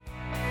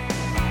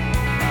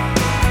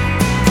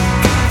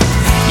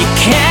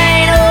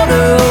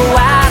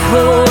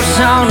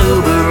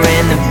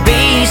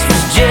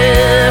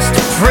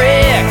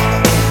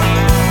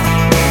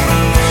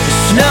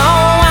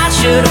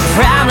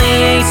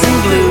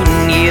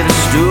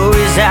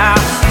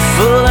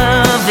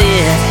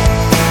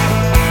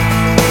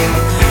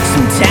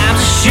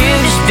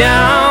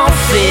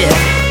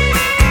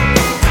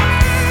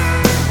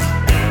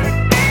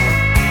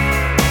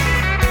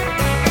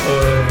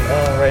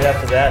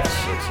that's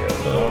a shit show.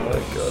 Oh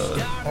my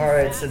god. All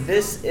right, so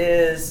this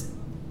is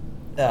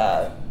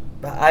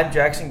I'm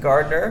Jackson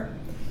Gardner,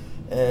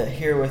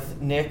 here with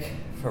Nick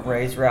from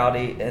Raised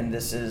Rowdy, and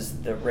this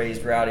is the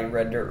Raised Rowdy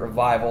Red Dirt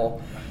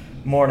Revival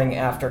morning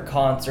after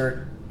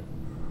concert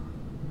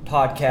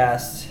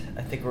podcast.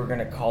 I think we're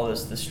gonna call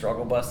this the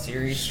Struggle Bus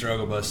series.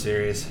 Struggle Bus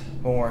series.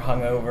 When we're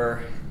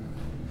hungover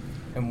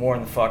and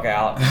worn the fuck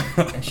out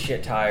and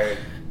shit tired.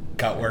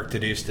 Got work to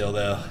do still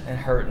though. And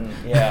hurting,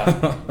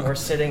 yeah. We're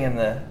sitting in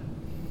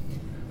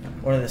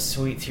one of the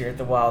suites here at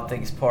the Wild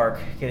Things Park,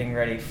 getting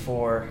ready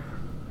for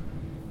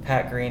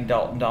Pat Green,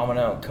 Dalton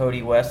Domino, and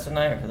Cody West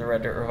tonight for the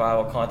Red Dirt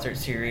Revival concert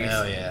series.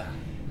 Hell yeah.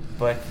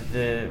 But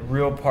the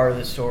real part of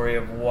the story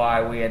of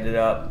why we ended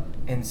up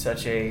in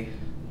such a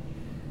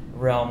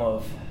realm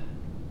of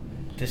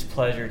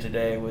displeasure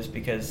today was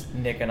because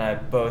Nick and I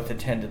both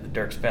attended the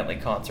Dierks Bentley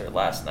concert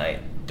last night.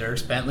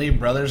 Dierks Bentley,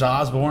 Brothers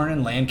Osborne,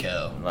 and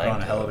Lanco. Put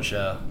on a hell of a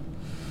show.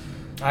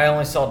 I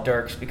only saw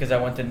Dierks because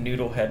I went to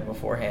Noodlehead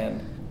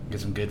beforehand. Get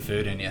some good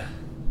food in you.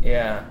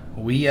 Yeah.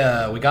 We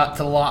got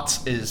to the lots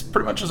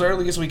pretty much as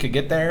early as we could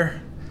get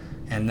there,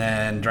 and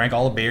then drank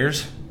all the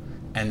beers,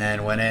 and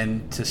then went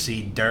in to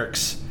see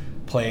Dierks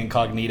play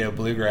Incognito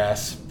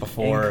Bluegrass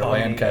before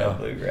Incognito Lanco.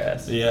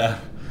 Bluegrass. Yeah.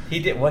 He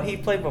did what? He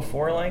played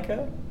before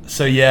Lanco?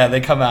 So yeah,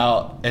 they come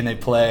out and they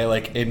play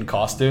like in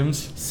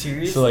costumes.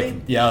 Seriously? So like,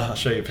 yeah, I'll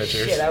show you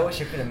pictures. Shit, I wish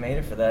I could have made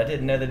it for that. I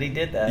didn't know that he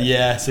did that.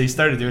 Yeah, so he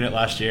started doing it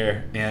last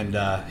year, and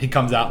he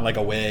comes out in like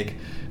a wig,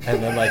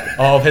 and then like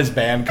all of his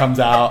band comes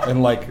out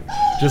in like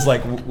just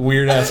like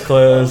weird ass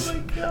clothes. Oh my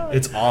God.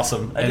 It's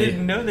awesome. I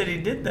didn't know that he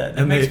did that. It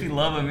and makes they- me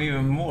love him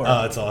even more.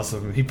 Oh, it's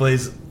awesome. He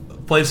plays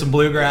some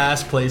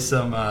bluegrass, plays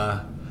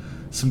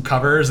some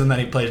covers, and then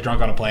he plays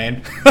Drunk on a Plane.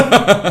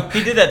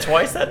 He did that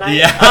twice that night?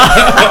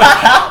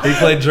 Yeah. He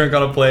played Drunk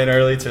on a Plane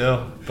early too.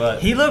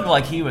 But He looked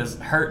like he was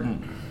hurting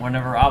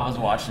whenever I was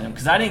watching him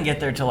because I didn't get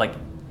there till like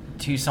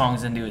 2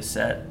 songs into his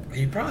set.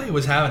 he probably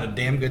was having a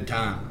damn good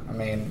time. I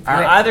mean,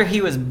 Either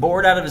he was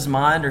bored out of his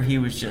mind or he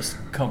was just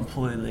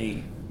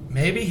completely...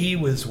 maybe he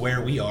was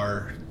where we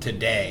are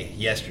today,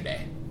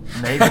 yesterday.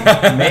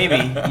 Maybe,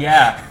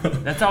 yeah.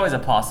 That's always a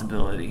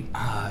possibility.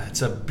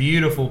 It's a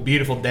beautiful,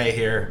 beautiful day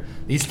here.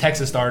 These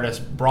Texas artists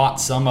brought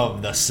some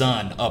of the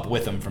sun up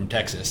with them from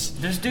Texas.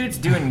 There's dudes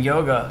doing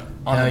yoga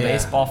on Hell the yeah.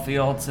 baseball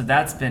field, so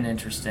that's been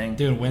interesting.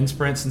 Doing wind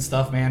sprints and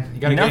stuff, man.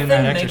 You gotta get Nothing in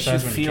that makes you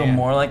exercise when feel you can.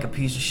 more like a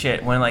piece of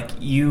shit when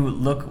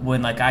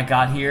when I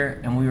got here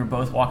and we were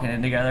both walking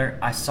in together.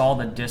 I saw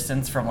the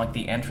distance from like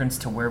the entrance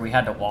to where we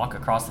had to walk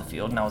across the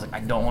field, and I was like, I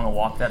don't want to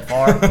walk that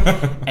far.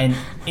 And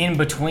in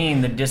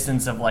between the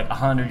distance of like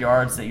 100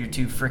 yards that you're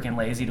too freaking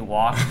lazy to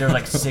walk, there's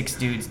like 6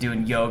 dudes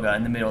doing yoga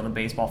in the middle of the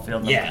baseball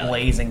field in Yeah. the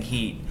blazing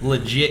heat.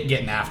 Legit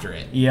getting after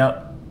it.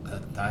 Yep.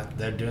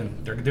 They're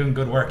doing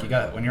good work.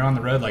 When you're on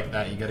the road like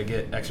that, you got to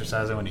get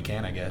exercising when you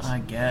can, I guess. I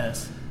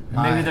guess.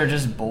 My- Maybe they're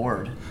just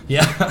bored.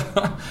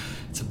 Yeah.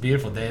 It's a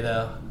beautiful day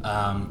though.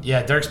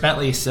 Yeah, Dierks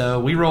Bentley. So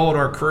we rolled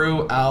our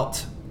crew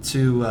out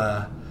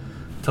to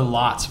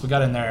Lots. We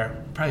got in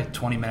there probably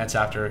 20 minutes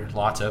after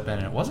Lots opened,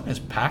 and it wasn't as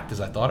packed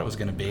as I thought it was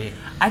going to be.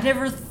 I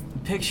never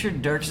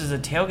pictured Dierks as a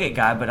tailgate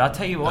guy, but I'll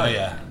tell you what. Oh,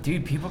 yeah.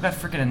 Dude, people got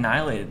freaking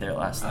annihilated there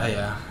last Oh night.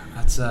 yeah,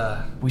 that's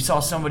We saw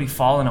somebody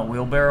fall in a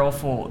wheelbarrow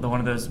full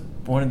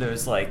one of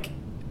those like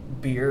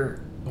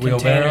beer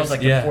Wheelbarrows? containers,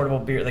 like Yeah. the portable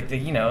beer, like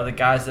the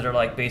guys that are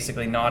like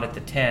basically not at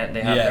the tent.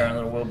 They have Yeah. their own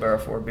little wheelbarrow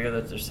for beer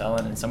that they're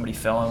selling, and somebody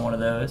fell in one of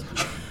those.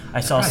 I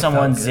saw probably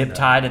someone felt good, zip though.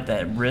 tied at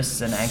the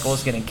wrists and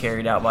ankles getting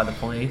carried out by the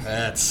police.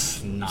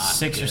 That's not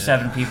 6 or good.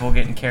 7 people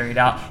getting carried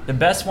out. The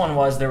best one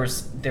was there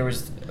was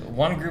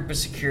one group of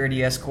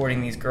security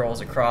escorting these girls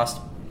across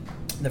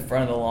the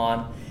front of the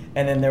lawn,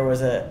 and then there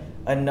was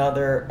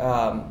another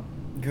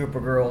group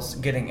of girls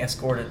getting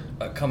escorted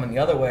coming the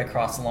other way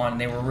across the lawn,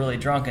 and they were really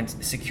drunk, and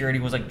security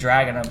was like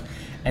dragging them,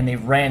 and they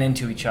ran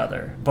into each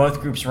other. Both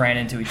groups ran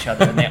into each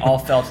other, and they all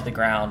fell to the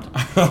ground,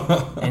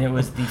 and it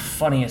was the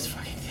funniest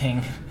fucking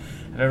thing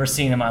I've ever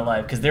seen in my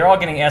life, because they're all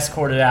getting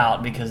escorted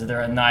out because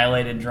they're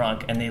annihilated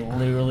drunk, and they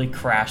literally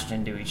crashed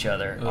into each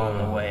other on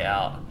the way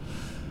out.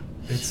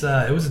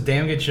 It was a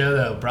damn good show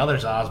though.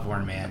 Brothers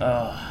Osborne, man.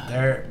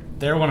 Ugh.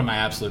 They're one of my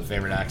absolute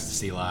favorite acts to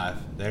see live.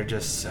 They're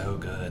just so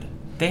good.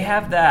 They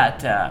have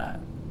that,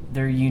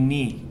 they're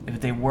unique,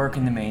 if they work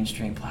in the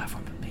mainstream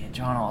platform, but man,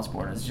 John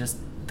Osborne is just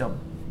the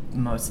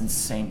most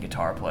insane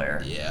guitar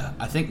player. Yeah,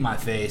 I think my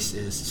face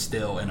is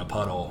still in a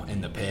puddle in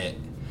the pit,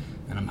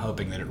 and I'm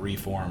hoping that it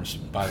reforms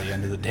by the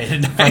end of the day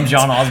tonight. From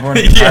John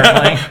Osborne's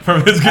guitar playing?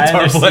 From his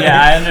guitar playing.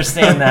 Yeah, I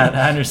understand that.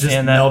 I understand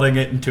Just that. melding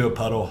it into a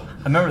puddle.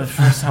 I remember the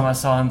first time I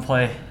saw him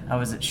play, I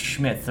was at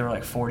Schmidt. There were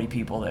like 40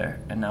 people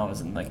there, and I was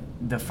in like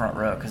the front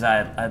row because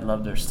I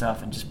loved their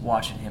stuff, and just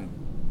watching him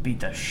beat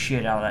the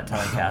shit out of that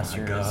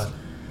Telecaster God.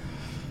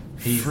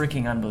 was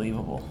freaking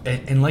unbelievable.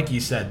 And like you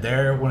said,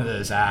 they're one of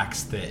those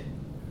acts that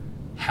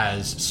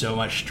has so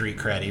much street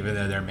cred, even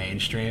though they're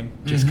mainstream,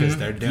 just because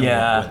they're doing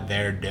what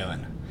they're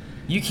doing.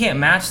 You can't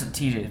match the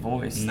TJ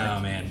voice. No,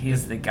 like, man.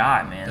 He's the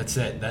guy, man. That's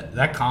it.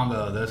 That combo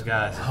of those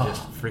guys is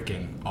just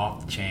freaking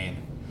off the chain.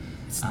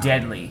 It's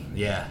deadly.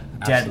 Yeah,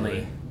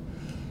 Deadly. absolutely.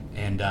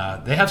 And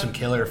they have some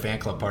killer fan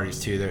club parties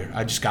too.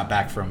 I just got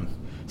back from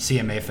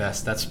CMA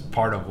Fest. That's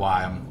part of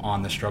why I'm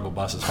on the struggle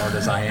bus as hard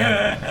as I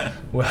am.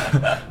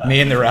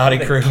 Me and the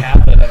rowdy crew.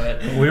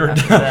 We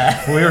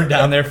were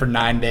down there for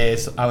 9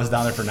 days. I was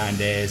down there for 9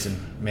 days,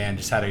 and man,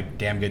 just had a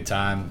damn good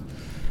time.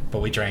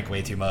 But we drank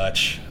way too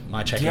much.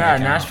 My checking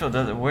account. Nashville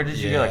does it. Where did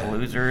you go? Like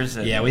Losers?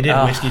 And, we did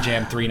Whiskey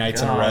Jam 3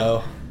 nights in a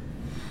row.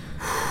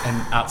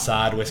 And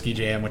outside Whiskey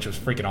Jam, which was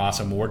freaking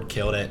awesome. Ward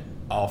killed it.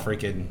 All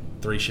freaking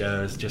 3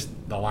 shows. Just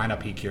the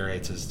lineup he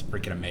curates is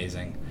freaking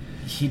amazing.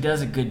 He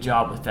does a good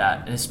job with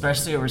that, and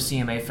especially over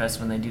CMA Fest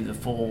when they do the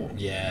full.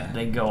 Yeah.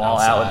 They go all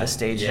out with the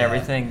stage and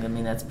everything. I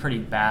mean, that's pretty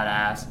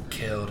badass.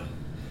 Killed.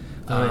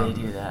 The way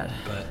they do that.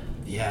 But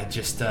yeah,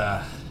 just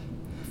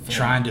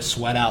trying to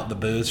sweat out the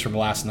booze from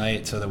last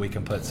night so that we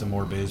can put some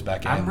more booze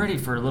back in. I'm ready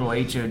for a little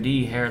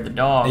HOD, hair of the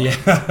dog.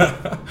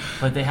 Yeah.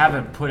 But they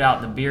haven't put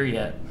out the beer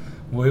yet.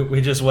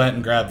 We just went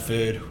and grabbed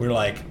food. We're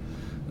like,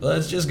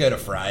 let's just go to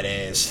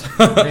Fridays.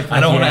 I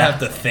don't want to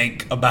have to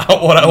think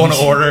about what I want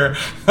to order.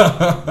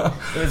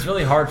 It was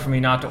really hard for me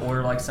not to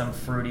order like some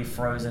fruity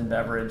frozen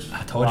beverage.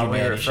 I told you,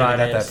 man, you should have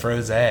got that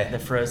Frosé. The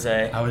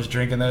Frosé. I was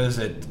drinking those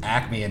at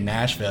Acme in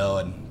Nashville,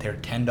 and they're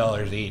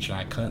 $10 each, and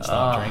I couldn't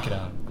stop drinking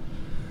them.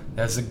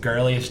 That's the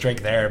girliest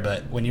drink there,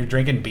 but when you're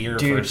drinking beer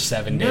for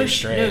 7 days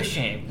straight. No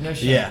shame.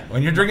 Yeah,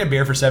 when you're drinking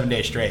beer for 7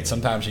 days straight,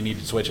 sometimes you need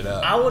to switch it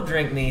up. I will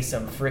drink me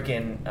some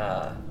freaking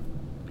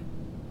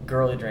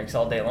girly drinks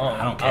all day long.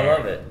 I don't care. I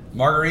love it.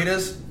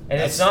 Margaritas? And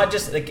it's not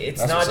just the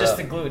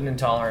gluten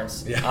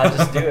intolerance. Yeah. I'll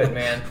just do it,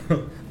 man.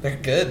 They're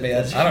good,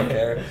 man. I don't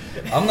care.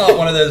 I'm not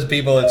one of those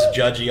people that's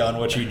judgy on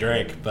what you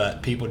drink,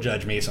 but people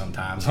judge me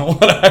sometimes on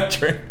what I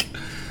drink.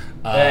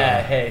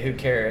 Hey, who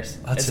cares?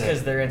 It's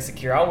because they're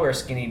insecure. I'll wear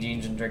skinny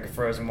jeans and drink a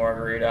frozen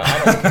margarita.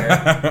 I don't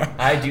care.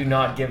 I do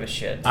not give a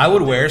shit. I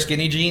would wear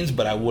skinny jeans,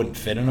 but I wouldn't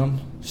fit in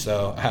them,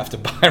 so I have to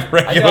buy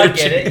regular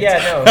jeans. I get it. Yeah,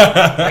 no,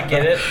 I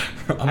get it.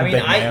 I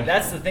mean,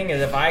 that's the thing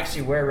is if I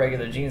actually wear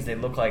regular jeans, they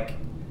look like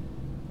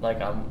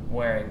I'm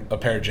wearing a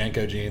pair of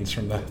Jenko jeans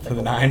from the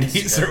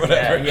 90s or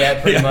whatever.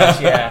 Yeah, pretty much,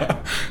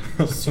 yeah.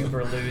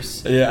 Super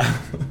loose. Yeah.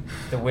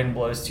 The wind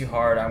blows too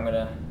hard, I'm going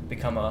to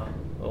become a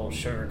little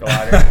sugar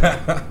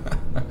glider.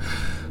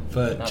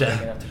 But not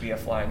big enough to be a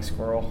flying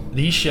squirrel.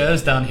 These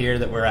shows down here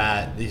that we're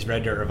at, these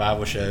Red Dirt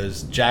Revival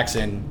shows,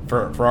 Jackson,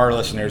 for our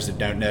listeners that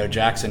don't know,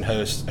 Jackson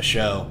hosts a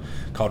show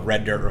called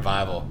Red Dirt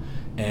Revival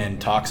and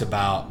talks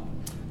about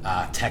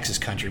Texas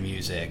country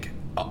music,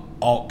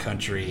 alt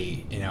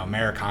country,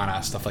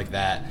 Americana, stuff like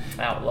that.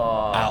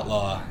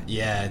 Outlaw,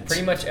 yeah.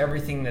 Pretty much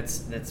everything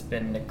that's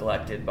been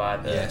neglected by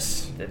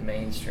the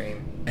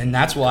mainstream. And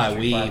that's why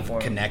we've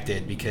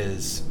connected,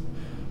 because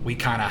we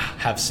kind of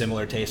have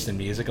similar taste in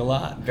music a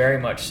lot. Very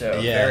much so.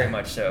 Yeah. Very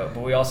much so.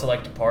 But we also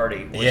like to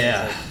party,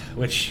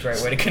 which is a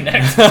great way to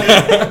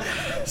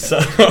connect.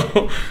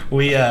 So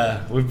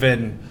we've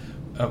been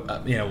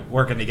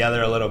working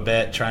together a little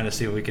bit, trying to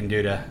see what we can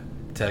do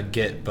to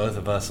get both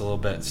of us a little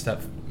bit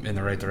step in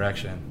the right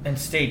direction. And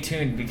stay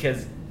tuned,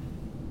 because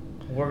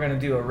we're going to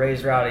do a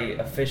Raise Rowdy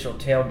official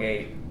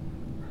tailgate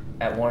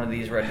at one of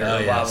these Red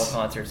Dirt Revival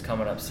concerts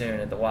coming up soon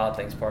at the Wild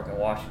Things Park in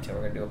Washington.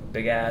 We're going to do a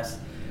big-ass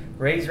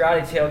Raise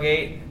Rowdy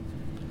tailgate.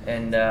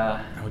 And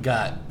we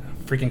got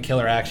freaking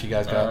killer acts you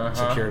guys got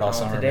secured all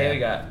summer. Today we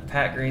got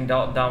Pat Green,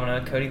 Dalton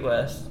Domino, Cody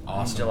West.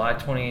 Awesome. On July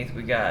 28th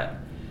we got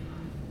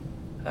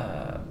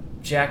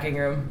Jack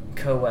Ingram,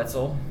 Co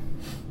Wetzel.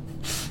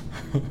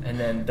 And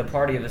then the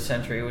Party of the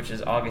Century, which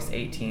is August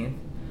 18th,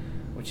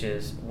 which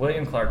is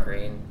William Clark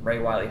Green, Ray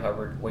Wiley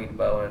Hubbard, Wade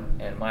Bowen,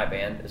 and my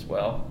band as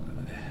well.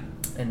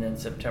 And then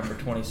September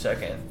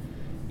 22nd,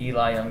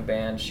 Eli Young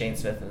Band, Shane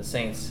Smith and the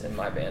Saints, and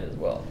my band as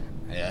well.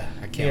 Yeah,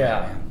 I can't wait,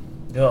 man.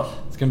 Ugh.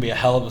 It's going to be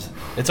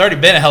it's already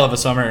been a hell of a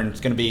summer, and it's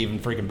going to be even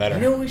freaking better.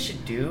 You know what we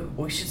should do?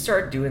 We should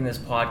start doing this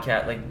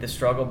podcast, like the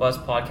Struggle Bus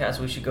podcast.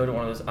 We should go to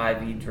one of those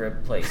IV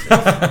drip places.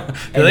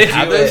 Do they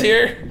have those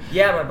here?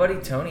 Yeah, my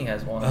buddy Tony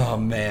has one. Oh,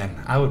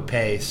 man. I would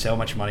pay so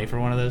much money for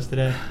one of those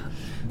today.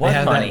 What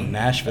they money? That in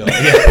Nashville.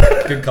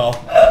 Yeah, good call.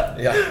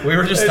 Yeah, we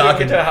were just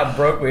talking. About how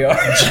broke we are.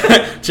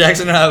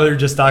 Jackson and I were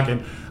just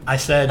talking. I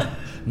said,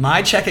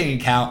 my checking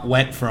account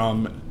went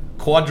from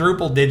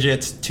quadruple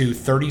digits to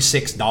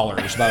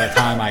 $36 by the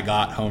time I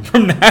got home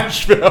from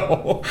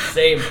Nashville.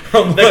 Same.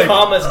 The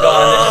comma's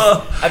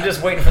gone. I'm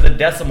just waiting for the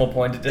decimal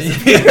point to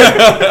disappear.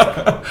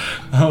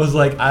 I was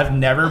like, I've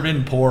never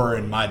been poorer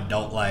in my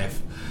adult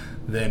life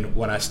than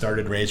when I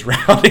started Raise Rowdy.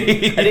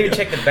 I didn't even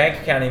check the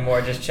bank account anymore.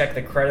 I just checked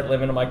the credit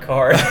limit on my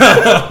card.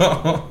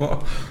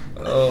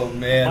 Oh,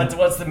 man.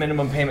 What's the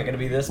minimum payment going to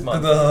be this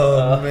month?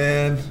 Oh,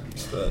 man.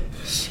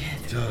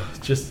 Shit.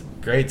 Just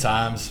great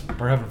times.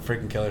 We're having a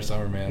freaking killer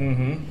summer, man.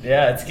 Mm-hmm.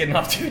 Yeah, it's getting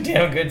off to a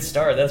damn good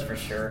start, that's for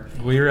sure.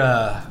 We're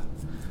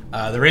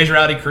the Raise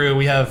Rowdy crew.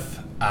 We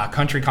have a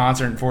country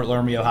concert in Fort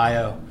Laramie,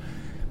 Ohio.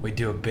 We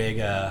do a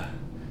big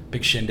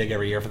shindig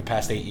every year for the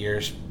past 8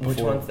 years. Which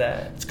one's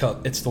that?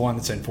 It's the one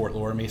that's in Fort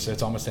Laramie, so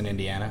it's almost in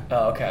Indiana.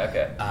 Oh,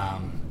 okay.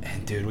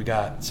 And dude, we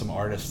got some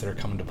artists that are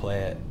coming to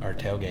play at our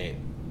tailgate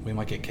We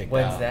might get kicked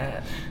When's out.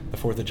 that? The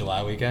 4th of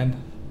July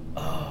weekend.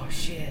 Oh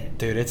shit.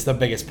 Dude, it's the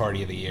biggest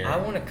party of the year. I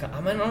want to come.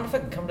 I mean, I don't know if I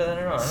can come to that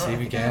or not. I don't See know. if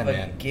I you think I can, have a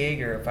man.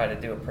 gig or if I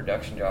had to do a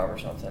production job or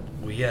something.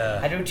 We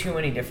I do too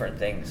many different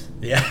things.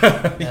 yeah,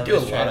 you I'm do a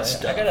just lot trying of to-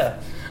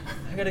 stuff.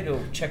 I gotta go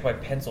check my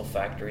pencil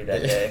factory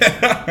that day.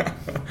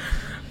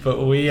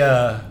 But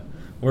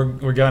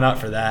we're going out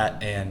for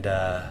that, and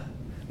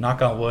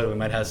knock on wood, we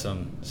might have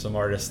some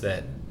artists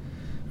that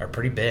are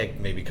pretty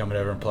big maybe coming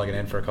over and plugging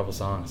in for a couple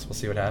songs. We'll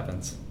see what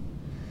happens.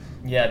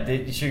 Yeah,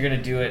 so you're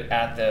gonna do it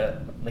at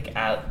the in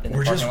the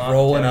We're just parking lot,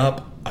 rolling too?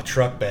 up a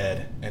truck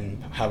bed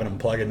and having them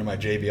plug into my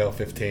JBL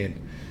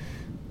 15.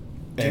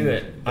 Do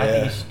it. I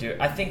think you should do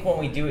it. I think when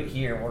we do it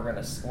here,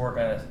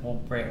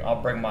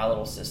 I'll bring my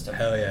little system.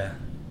 Hell yeah.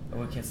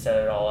 We can set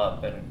it all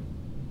up and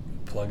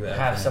Plug that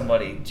have in.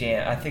 somebody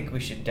jam. I think we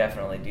should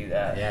definitely do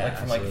that. Yeah, like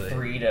from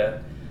absolutely.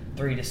 like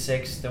 3 to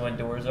 6 the when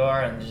doors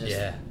are, and just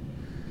Yeah.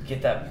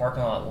 get that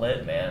parking lot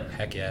lit, man.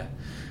 Heck yeah.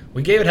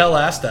 We gave it hell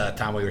last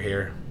time we were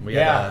here. We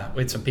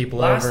had some people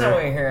Last over. time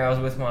we were here, I was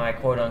with my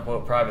quote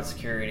unquote private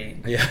security.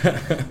 Yeah.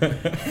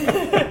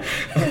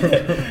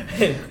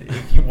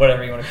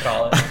 Whatever you want to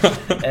call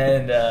it.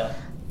 And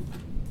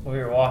we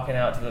were walking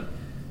out to the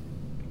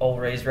old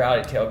Raised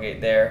Rowdy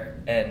tailgate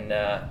there, and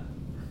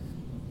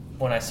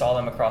when I saw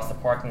them across the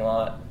parking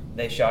lot,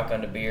 they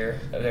shotgunned a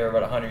beer. They were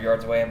about 100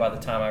 yards away, and by the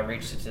time I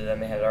reached it to them,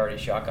 they had already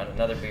shotgunned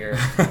another beer,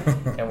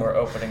 and we're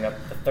opening up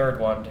the third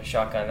one to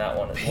shotgun that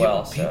one as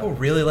well. So People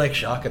really like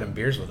shotgunning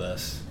beers with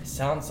us. it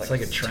sounds like,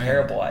 like a a trend.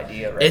 terrible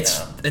idea right It's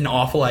now. an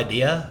awful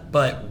idea,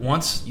 but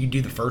once you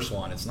do the first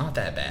one, it's not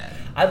that bad.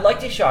 I'd like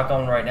to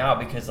shotgun right now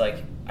because,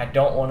 like, I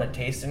don't want to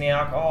taste any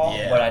alcohol,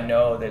 Yeah. but I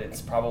know that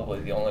it's probably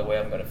the only way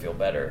I'm going to feel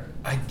better.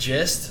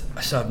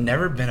 I've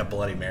never been a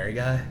Bloody Mary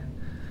guy.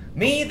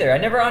 Me either. I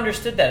never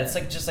understood that. It's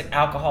like just like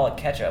alcoholic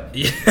ketchup.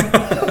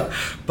 Yeah.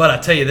 But I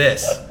tell you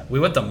this, we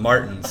went to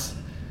Martin's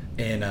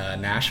in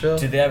Nashville.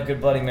 Do they have good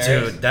Bloody Marys?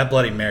 Dude, that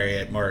Bloody Mary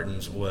at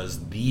Martin's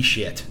was the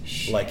shit.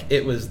 Like,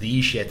 it was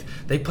the shit.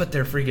 They put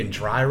their freaking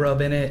dry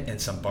rub in it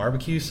and some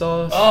barbecue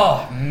sauce.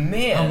 Oh,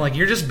 man. I'm like,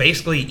 you're just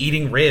basically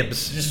eating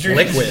ribs, just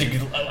liquid.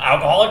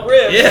 alcoholic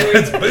ribs. Yeah,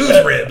 it's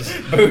booze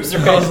ribs. Booze I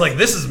was ribs. like,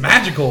 this is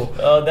magical.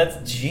 Oh,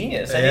 that's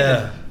genius. I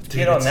Yeah. need to Dude,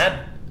 get on it's-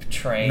 that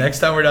train. Next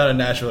time we're down in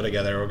Nashville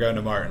together, we're going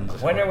to Martin's.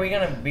 When are we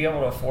going to be able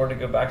to afford to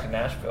go back to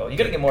Nashville? You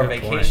got to get more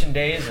Good point. vacation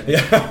days. And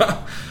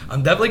Yeah,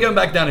 I'm definitely going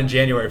back down in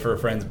January for a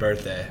friend's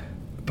birthday.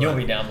 but You'll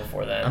be down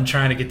before then. I'm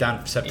trying to get down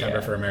for September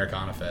Yeah. for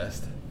Americana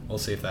Fest. We'll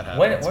see if that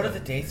happens. What are the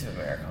dates of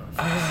Americana?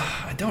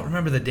 I don't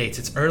remember the dates.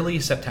 It's early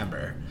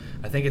September.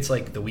 I think it's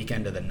like the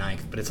weekend of the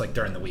 9th, but it's like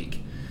during the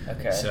week.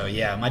 Okay. So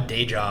yeah, my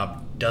day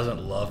job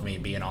doesn't love me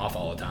being off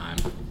all the time.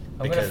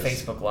 I'm going to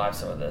Facebook Live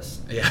some of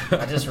this. Yeah.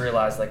 I just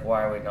realized, like,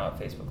 why are we not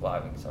Facebook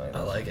Living some of this?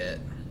 I like it.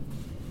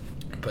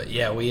 But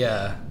yeah,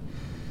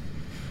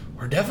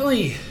 we're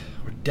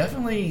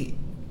definitely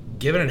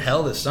giving it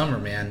hell this summer,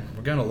 man.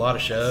 We're going to a lot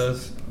of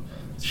shows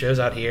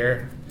out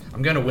here.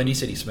 I'm going to Windy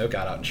City Smokeout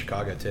out in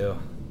Chicago too.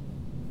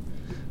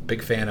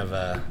 Big fan of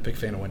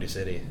Windy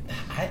City.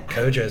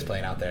 Kojo's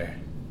playing out there.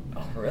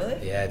 Oh,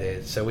 really? Yeah,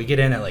 dude. So we get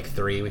in at like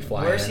 3. We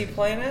fly. Where's in. he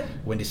playing at?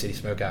 Windy City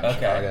Smokeout in Okay.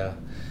 Chicago.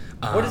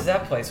 What does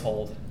that place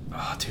hold?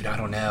 Oh, dude, I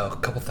don't know. A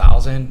couple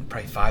thousand,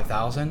 probably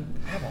 5,000.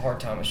 I have a hard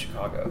time with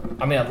Chicago.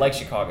 I mean, I like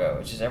Chicago.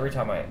 It's just every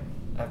time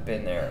I've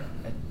been there,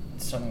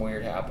 something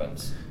weird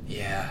happens.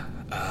 Yeah,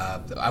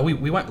 we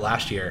went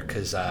last year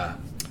because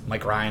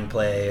Mike Ryan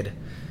played,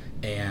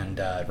 and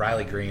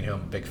Riley Green, who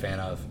I'm a big fan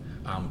of,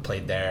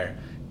 played there,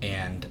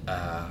 and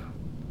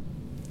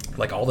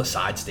like all the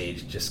side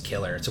stage, just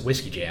killer. It's a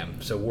whiskey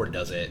jam, so Ward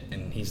does it,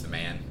 and he's the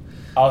man.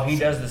 Oh, he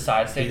does the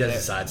side stage. He does there?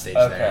 the side stage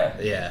Okay. there.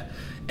 Yeah,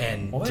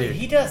 and Boy, dude,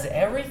 he does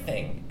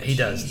everything. he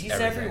does. He's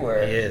everything.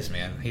 everywhere. He is,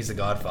 man. He's the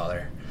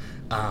Godfather.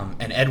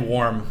 And Ed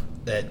Warm,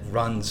 that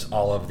runs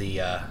all of the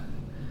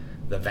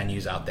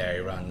venues out there. He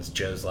runs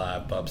Joe's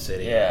Lab, Bub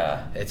City.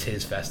 Yeah. It's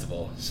his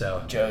festival.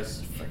 So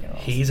Joe's freaking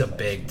awesome. he's a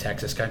big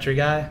Texas country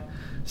guy.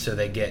 So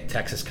they get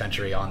Texas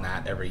country on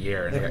that every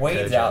year. And they The got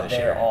Wade's Kojo out this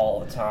there year.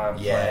 all the time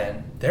Yeah,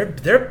 playing.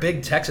 they're a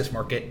big Texas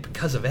market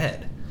because of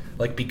Ed.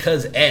 Like,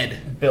 because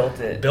Ed Built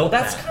it. Built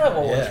That's that. kind of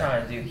what we're Yeah.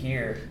 trying to do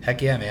here.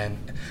 Heck yeah, man.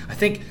 I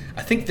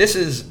think this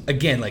is,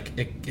 again, like,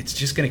 it's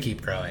just going to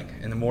keep growing.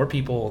 And the more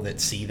people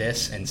that see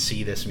this and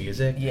see this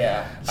music.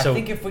 Yeah, So- I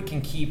think if we can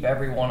keep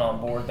everyone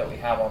on board that we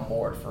have on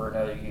board for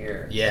another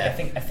year, Yeah.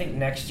 like, I think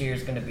next year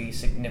is going to be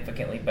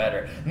significantly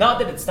better. Not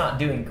that it's not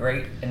doing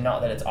great, and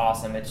not that it's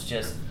awesome. It's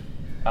just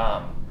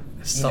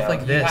Stuff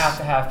like You this. have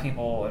to have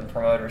people and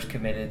promoters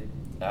committed.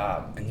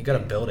 And you got to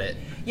build it.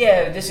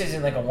 Yeah, this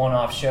isn't like a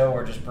one-off show.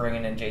 We're just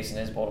bringing in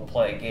Jason Isbell to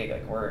play a gig.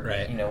 Like we're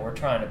Right.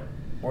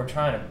 we're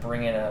trying to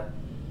bring in a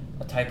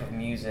type of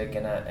music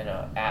and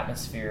a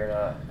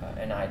atmosphere and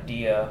an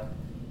idea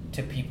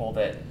to people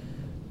that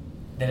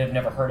have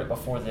never heard it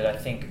before, that I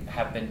think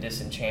have been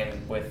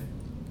disenchanted with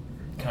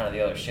kind of the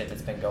other shit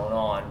that's been going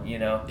on, you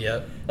know?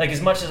 Yep. Like,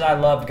 as much as I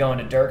loved going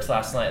to Dirk's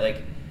last night,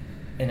 like,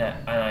 and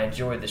I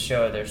enjoyed the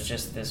show, there's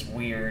just this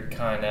weird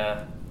kind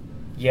of,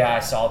 yeah, I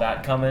saw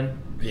that coming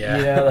Yeah.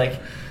 You know, like,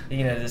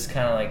 this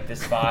kind of like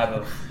this vibe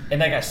of, and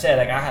like I said,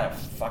 like I had a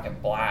fucking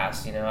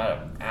blast. I had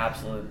an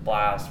absolute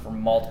blast for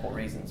multiple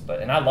reasons.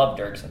 And I love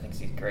Dirks. I think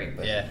he's great.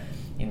 But Yeah.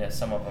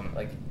 Some of them,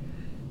 like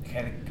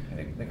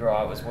the girl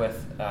I was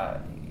with,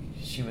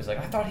 she was like,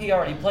 I thought he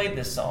already played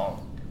this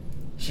song.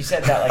 She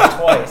said that like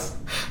twice,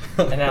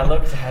 and I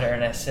looked at her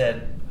and I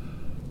said,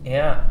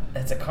 yeah,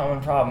 that's a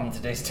common problem in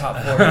today's top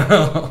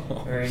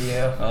 40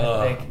 radio.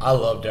 I think. I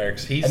love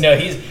Dirks.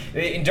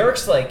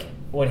 Dirks, like,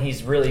 when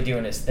he's really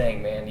doing his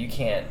thing, man, you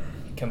can't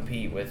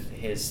compete with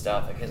his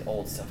stuff, like his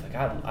old stuff. Like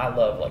I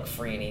love like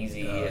Free and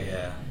Easy.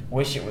 Yeah.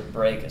 Wish It Would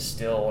Break is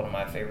still one of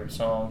my favorite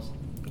songs.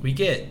 We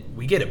get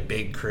a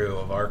big crew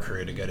of our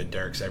crew to go to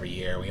Dirks every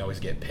year. We always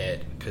get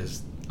Pit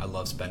because I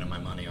love spending my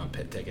money on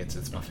Pit tickets.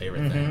 It's my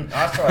favorite thing.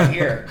 That's what I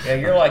hear. Yeah,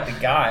 you're like the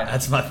guy.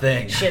 That's my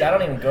thing. Shit, I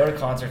don't even go to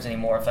concerts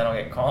anymore if I don't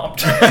get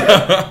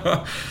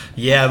comped.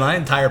 Yeah, my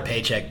entire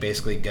paycheck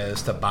basically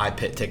goes to buy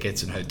Pit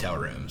tickets and hotel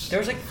rooms.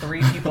 There's like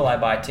 3 people I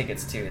buy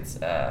tickets to. It's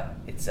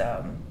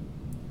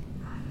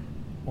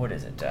what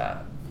is it?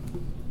 I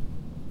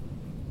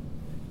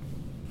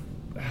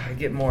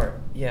get more.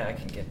 Yeah, I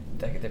can get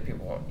that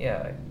people want.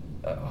 Yeah,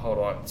 hold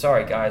on.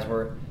 Sorry, guys.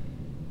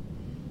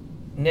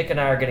 Nick and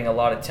I are getting a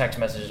lot of text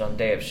messages on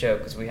day of show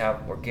because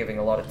we're giving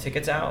a lot of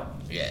tickets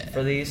out. Yeah.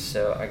 For these,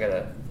 so I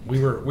gotta. We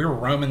were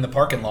roaming the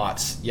parking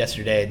lots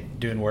yesterday,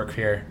 doing work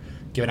here,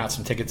 giving out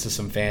some tickets to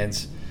some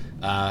fans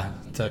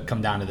to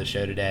come down to the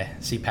show today,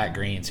 see Pat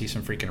Green, see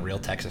some freaking real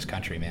Texas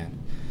country, man.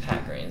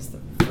 Pat Green's the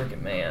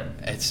freaking man.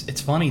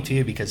 It's funny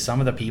too because some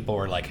of the people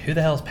were like, "Who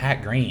the hell's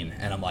Pat Green?"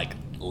 And I'm like,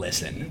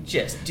 "Listen,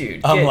 just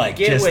dude,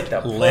 get with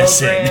the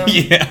listen, program."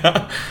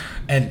 Yeah."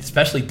 And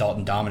especially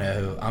Dalton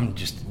Domino, who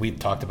we've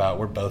talked about.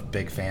 We're both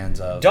big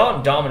fans of.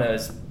 Dalton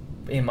Domino's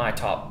in my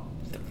top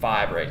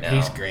 5 right now.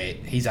 He's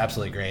great. He's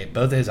absolutely great.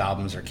 Both of his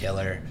albums are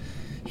killer.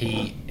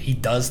 He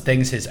does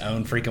things his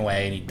own freaking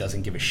way, and he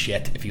doesn't give a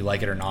shit if you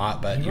like it or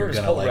not. But you're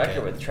gonna like it. His whole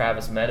record with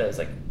Travis Meadows,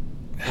 like.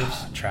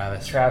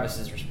 Travis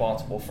is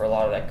responsible for a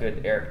lot of that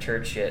good Eric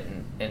Church shit,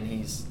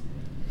 and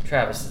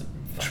Travis is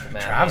fucking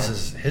mad.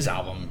 His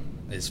album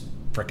is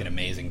freaking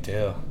amazing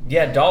too.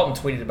 Yeah, Dalton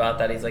tweeted about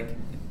that. He's like,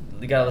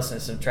 you gotta listen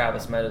to some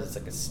Travis Meadows. It's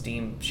like a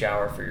steam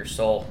shower for your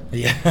soul.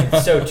 Yeah,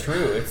 it's so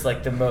true. It's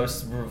like the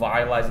most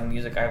revitalizing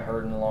music I've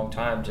heard in a long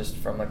time, just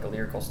from like a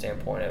lyrical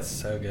standpoint. It's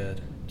so good.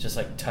 Just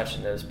like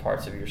touching those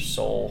parts of your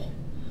soul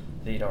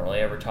that you don't really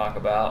ever talk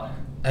about.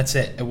 That's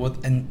it.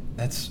 And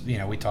that's,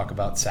 we talk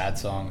about sad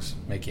songs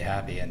make you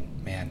happy,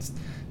 and man,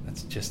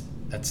 that's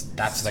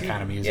the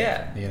kind of music.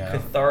 Yeah,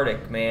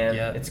 cathartic, man.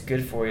 Yeah. It's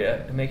good for you.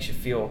 It makes you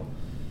feel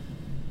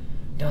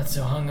not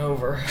so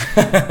hungover,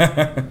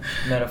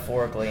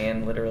 metaphorically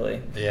and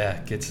literally.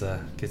 Yeah, gets the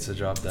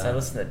job done. So I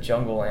listened to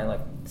Jungle Land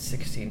like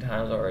 16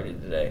 times already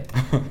today.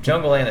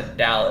 Jungle Land at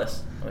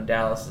Dallas. When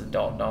Dallas is a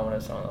Dalton Domino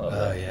song. I love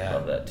that. Yeah.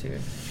 Love that too.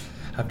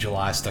 I have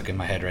July stuck in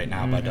my head right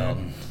now by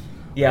Dalton.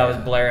 Yeah, I was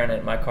blaring it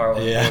in my car.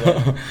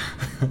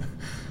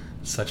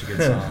 Such a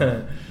good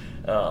song.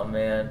 Oh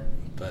man.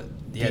 But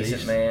yeah,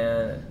 Decent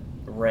Man,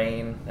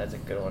 Rain. That's a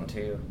good one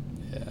too.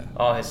 Yeah.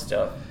 All his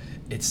stuff.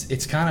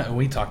 It's kind of,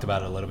 we talked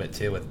about it a little bit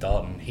too with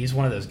Dalton. He's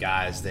one of those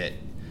guys that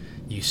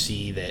you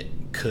see that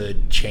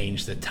could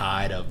change the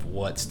tide of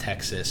what's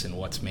Texas and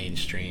what's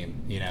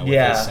mainstream. With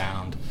his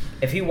sound.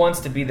 If he wants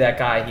to be that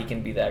guy, he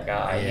can be that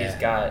guy.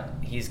 Yeah.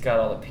 He's got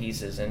all the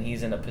pieces, and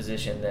he's in a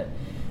position that.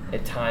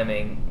 At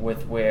timing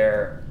with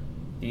where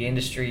the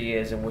industry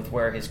is and with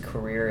where his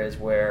career is,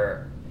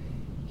 where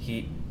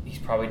he's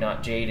probably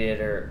not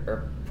jaded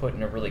or put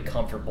in a really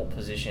comfortable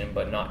position,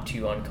 but not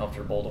too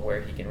uncomfortable to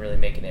where he can really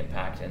make an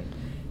impact and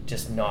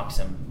just knock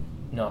some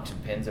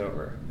pins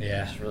over.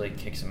 Yeah, just really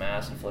kick some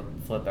ass and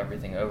flip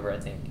everything over. I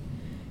think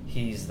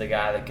he's the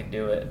guy that could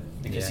do it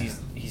because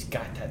he's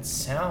got that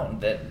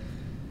sound that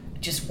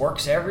just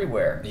works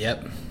everywhere.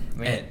 Yep. I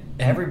mean, and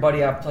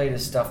everybody I've played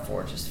his stuff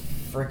for just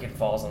freaking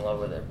falls in love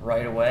with it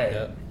right away.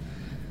 Yep.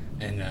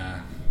 And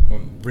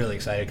I'm really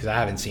excited because I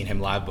haven't seen him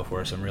live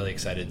before, so I'm really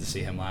excited to see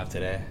him live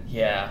today.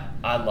 Yeah,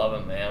 I love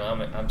him, man.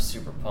 I'm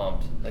super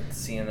pumped. Like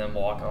seeing them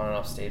walk on and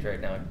off stage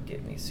right now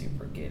get me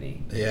super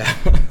giddy. Yeah.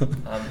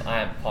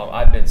 I am pumped.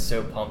 I've been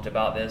so pumped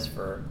about this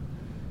for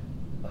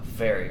a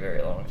very,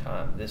 very long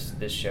time. This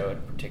show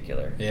in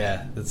particular.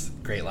 Yeah, that's a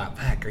great line.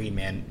 Pat Green,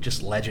 man,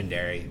 just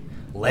legendary.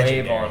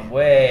 Wave on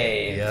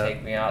wave. Yep.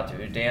 Take me out to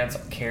a dance.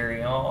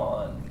 Carry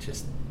on.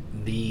 Just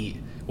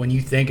when you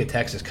think of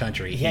Texas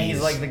country,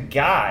 he's like the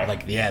guy.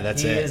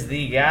 That's it. He is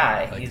the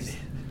guy. He's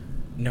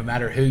no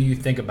matter who you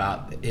think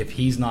about. If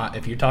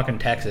you're talking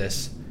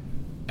Texas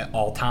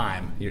all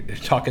time, you're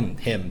talking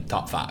him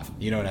top 5.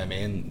 You know what I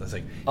mean? It's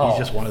like he's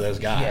just one of those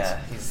guys.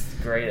 Yeah, he's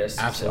the greatest.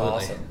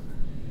 Absolutely. He's awesome.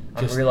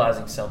 I'm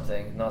realizing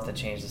something. Not to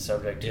change the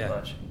subject too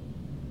much.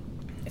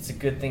 It's a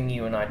good thing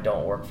you and I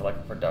don't work for like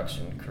a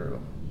production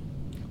crew.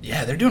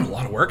 Yeah, they're doing a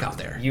lot of work out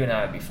there. You and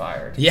I would be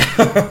fired. Yeah.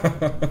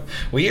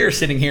 We are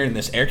sitting here in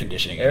this air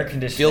conditioning.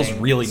 Feels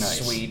really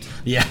nice. Sweet.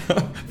 Yeah.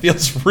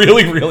 Feels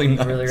really, really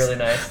nice. Really, really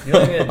nice. The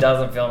only thing that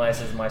doesn't feel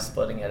nice is my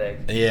splitting headache.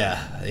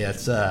 Yeah.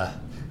 It's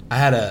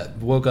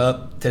woke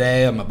up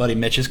today on my buddy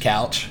Mitch's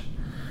couch,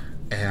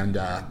 and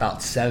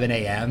about 7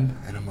 a.m.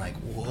 and I'm like,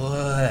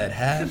 what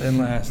happened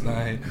last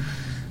night?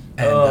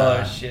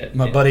 And, shit!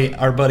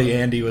 Our buddy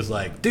Andy was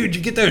like, "Dude,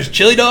 you get those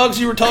chili dogs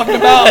you were talking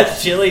about?"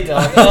 Chili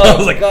dogs. Oh, I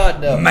was like, God,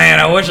 no. Man,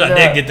 I wish I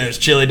did get those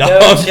chili dogs.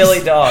 No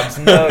chili dogs.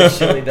 No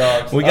chili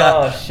dogs.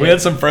 We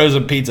had some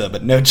frozen pizza,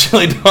 but no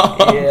chili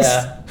dogs.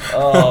 Yeah.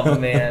 Oh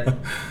man.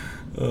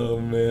 Oh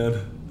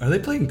man. Are they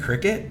playing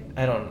cricket?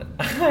 I don't know.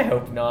 I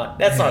hope not.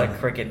 That's not a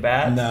cricket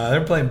bat. No,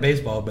 they're playing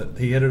baseball, but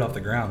he hit it off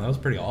the ground. That was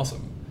pretty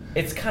awesome.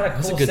 It's kind of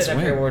cool a good sitting up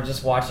swing. here. We're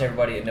just watching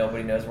everybody and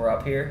nobody knows we're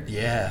up here.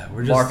 Yeah,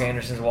 we're just... Mark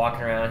Anderson's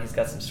walking around. He's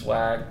got some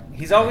swag.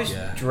 He's always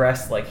Yeah.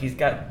 dressed like he's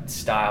got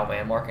style,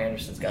 man. Mark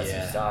Anderson's got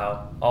some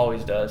style.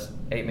 Always does.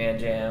 8-man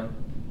jam.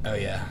 Oh,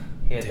 yeah.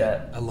 He had Dude,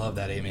 that. I love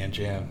that 8-man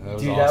jam. That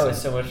was Dude, awesome. that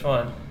was so much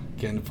fun.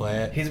 Getting to play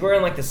it. He's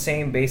wearing like the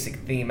same basic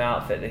theme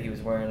outfit that he was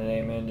wearing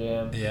in 8-man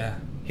jam. Yeah.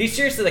 He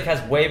seriously like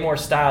has way more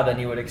style than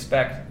you would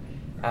expect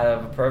out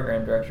of a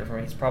program director from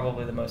me. He's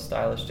probably the most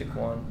stylistic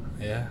one.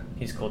 Yeah.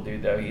 He's a cool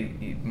dude though.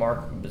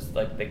 Mark was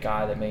like the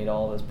guy that made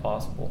all this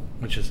possible.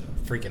 Which is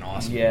freaking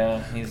awesome.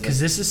 Yeah, Because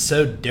this is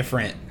so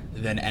different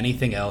than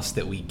anything else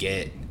that we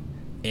get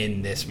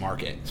in this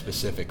market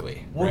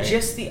specifically. Well, right?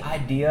 just the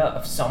idea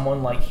of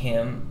someone like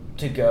him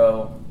to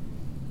go,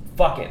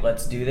 fuck it,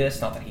 let's do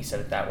this. Not that he said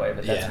it that way,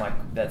 but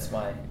that's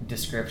my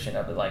description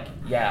of it. Like,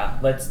 yeah,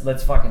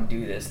 let's fucking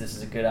do this. This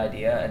is a good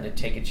idea, and to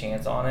take a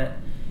chance on it,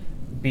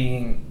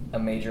 being a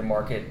major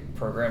market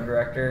program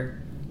director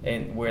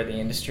and where the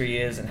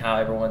industry is and how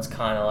everyone's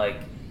kind of like,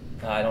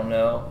 I don't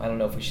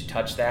know if we should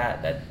touch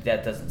that.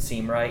 That doesn't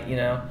seem right, you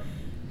know.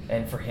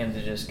 And for him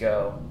to just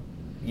go,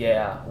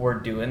 yeah, we're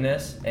doing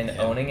this and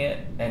owning it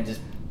and just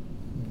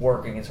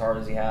working as hard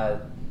as he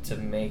had to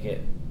make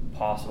it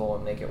possible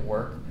and make it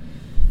work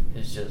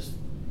is just,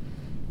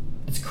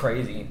 it's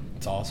crazy.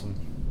 It's awesome.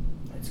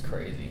 It's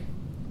crazy.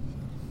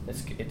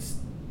 It's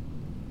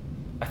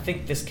I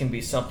think this can be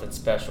something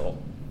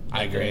special.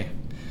 I agree.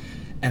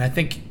 And I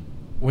think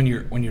when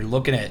you're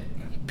looking at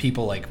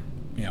people like,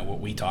 you know, what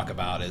we talk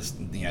about as,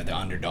 you know, the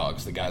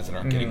underdogs, the guys that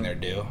aren't getting their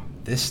due,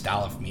 this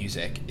style of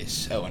music is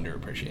so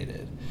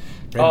underappreciated.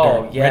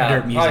 Red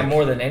Dirt music, probably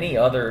more than any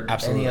other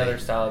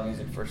style of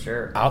music for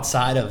sure.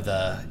 Outside of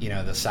the, you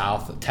know, the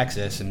South of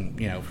Texas and,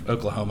 you know,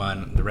 Oklahoma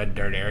and the Red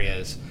Dirt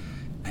areas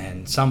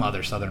and some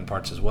other southern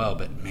parts as well,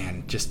 but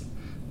man, just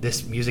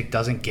this music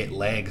doesn't get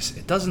legs.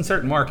 It does in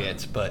certain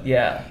markets, but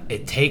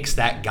it takes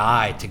that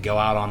guy to go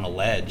out on the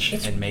ledge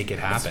and make it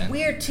happen. It's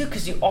weird too,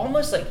 because you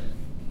almost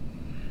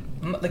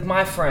like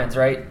my friends,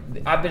 right?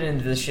 I've been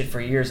into this shit for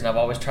years, and I've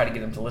always tried to get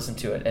them to listen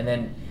to it, and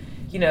then,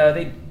 you know,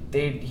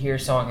 they hear a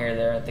song here or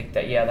there and think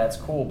that that's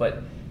cool,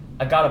 but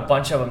I got a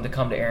bunch of them to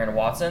come to Aaron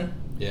Watson.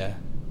 Yeah.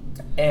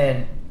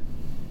 And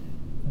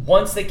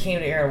once they came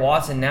to Aaron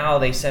Watson, now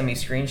they send me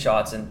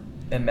screenshots and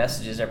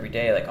messages every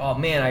day, like, oh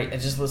man, I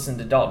just listened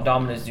to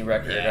Domino's new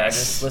record. I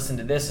just listened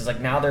to this. It's like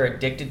now they're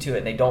addicted to it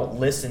and they don't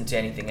listen to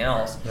anything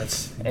else.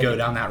 Let's go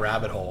down that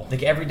rabbit hole.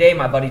 Like every day,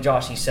 my buddy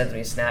Josh, he sends me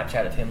a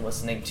Snapchat of him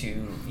listening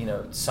to, you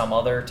know, some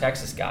other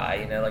Texas guy.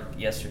 You know, like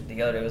yesterday,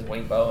 the other day was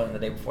Wayne Bowen, and the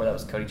day before that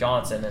was Cody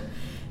Johnson, and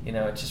you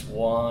know, it's just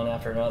one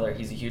after another.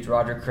 He's a huge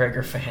Roger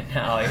Creager fan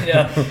now. You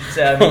know,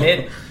 so I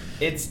mean,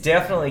 it's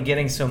definitely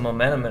getting some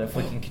momentum, and if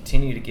we can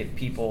continue to get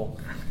people,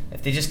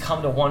 if they just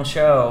come to one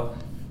show.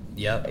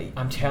 Yep.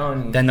 I'm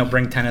telling you. Then they'll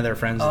bring 10 of their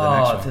friends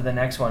to the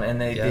next one.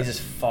 And they just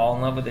fall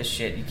in love with this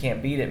shit. You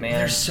can't beat it, man.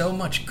 There's so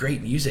much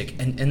great music,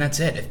 and that's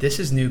it. If this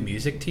is new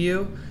music to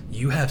you,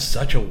 you have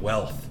such a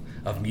wealth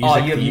of music. Oh,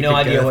 you have no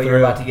idea what you're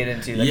about to get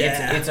into. Like,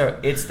 yeah.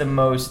 It's the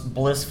most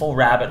blissful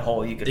rabbit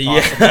hole you could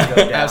possibly go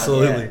down.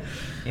 Absolutely. Yeah.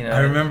 You know, I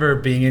remember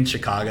being in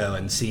Chicago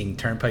and seeing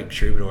Turnpike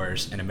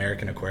Troubadours in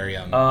American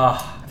Aquarium. I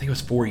think it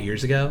was 4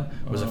 years ago.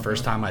 It was the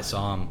first time I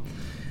saw them.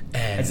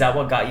 And is that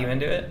what got you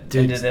into it?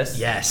 Dude, into this?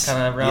 Yes.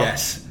 Kind of realm?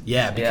 Yes.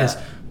 Yeah, because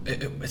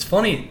it's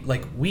funny,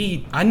 like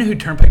I knew who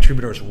Turnpike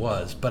Troubadours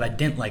was, but I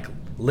didn't like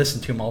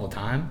listen to him all the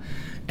time.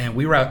 And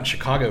we were out in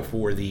Chicago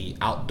for the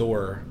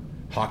outdoor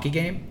hockey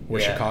game where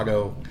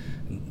Chicago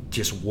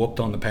just whooped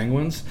on the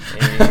Penguins.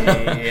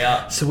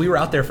 Yeah. So we were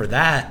out there for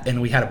that,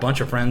 and we had a bunch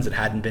of friends that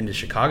hadn't been to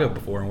Chicago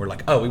before, and we're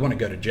like, oh, we want to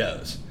go to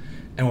Joe's.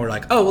 And we're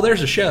like, oh, well,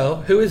 there's a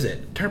show. Who is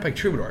it? Turnpike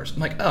Troubadours. I'm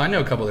like, oh, I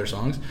know a couple of their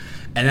songs.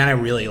 And then I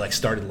really like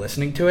started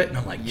listening to it, and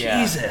I'm like,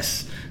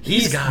 Jesus,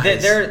 these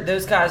guys.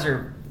 Those guys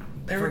are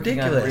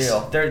ridiculous.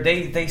 Unreal.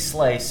 They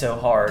slay so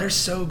hard. They're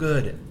so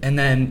good. And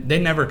then they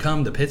never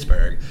come to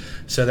Pittsburgh.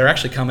 So they're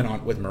actually coming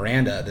on with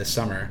Miranda this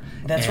summer.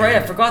 That's right. I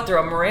forgot they're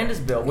on Miranda's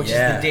bill, which is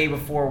the day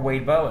before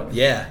Wade Bowen.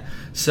 Yeah.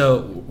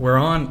 So they're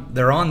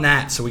on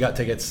that, so we got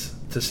tickets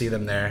to see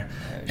them there.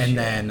 And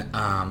then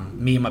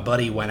me and my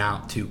buddy went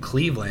out to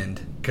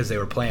Cleveland because they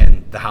were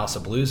playing the House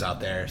of Blues out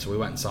there. So we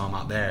went and saw them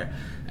out there.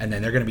 And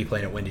then they're going to be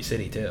playing at Windy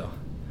City too.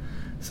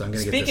 So I'm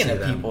going to get to see them.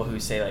 Speaking of people who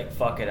say like,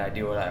 fuck it, I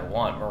do what I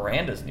want,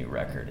 Miranda's new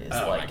record is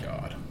my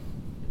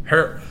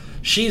God.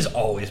 She's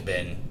always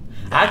been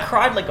that. I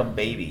cried like a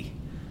baby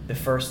the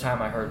first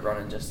time I heard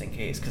Running Just in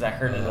Case, because I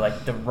heard it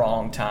like the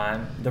wrong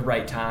time, the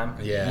right time.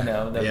 Yeah. You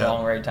know, the Yeah.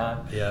 wrong right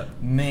time. Yeah.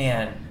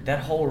 Man, that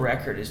whole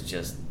record is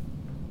just,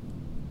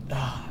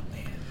 man.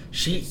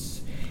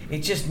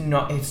 It's just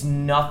not. It's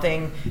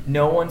nothing.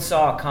 No one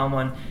saw it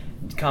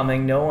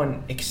coming. No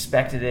one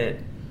expected it.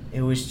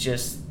 It was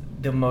just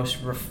the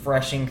most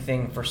refreshing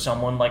thing for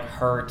someone like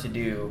her to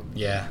do.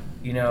 Yeah.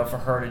 You know, for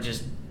her to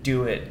just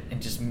do it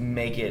and just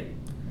make it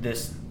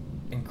this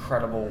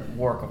incredible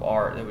work of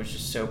art that was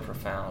just so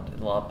profound.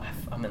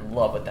 I'm in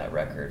love with that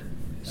record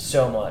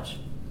so much.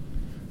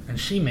 And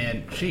she,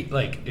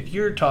 like, if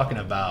you're talking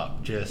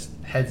about just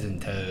heads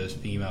and toes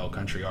female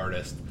country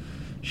artist,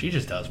 she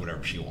just does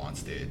whatever she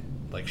wants, dude.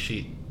 Like,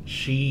 she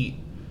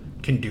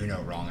can do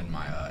no wrong in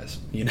my eyes,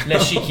 you know? No,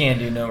 she can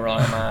do no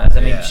wrong in my eyes.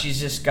 I mean, Yeah. she's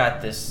just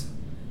got this,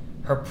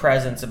 her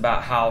presence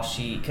about how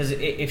she, because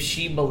if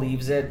she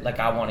believes it, like,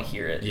 I want to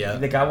hear it. Yeah.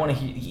 Like, I want to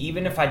hear,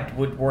 even if I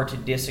were to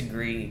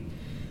disagree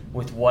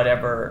with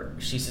whatever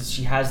she says,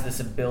 she has this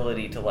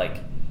ability to, like,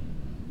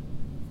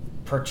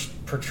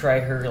 portray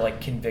her,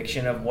 like,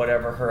 conviction of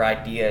whatever her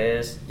idea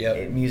is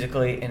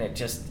musically, and it's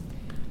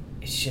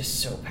just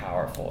so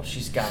powerful.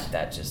 She's got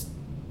that just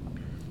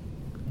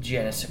je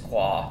ne sais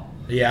quoi.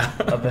 Yeah.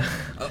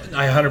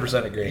 I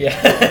 100% agree.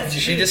 Yeah.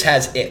 She just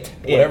has it.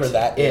 Whatever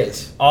that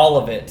is. All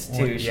of it,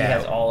 too. Well, She yeah.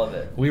 has all of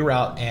it. We were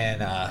out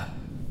in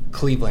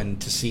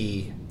Cleveland to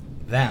see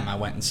them. I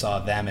went and saw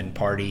them and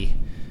Party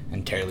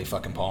and Terry Lee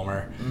fucking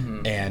Palmer.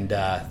 Mm-hmm. And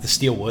the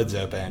Steel Woods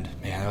opened.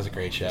 Man, that was a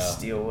great show.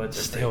 Steel Woods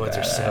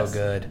are so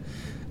good.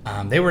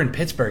 They were in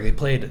Pittsburgh. They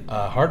played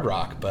Hard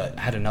Rock, but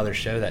had another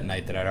show that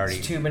night that I'd already...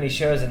 It's too many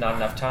shows and not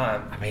enough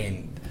time. I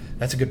mean,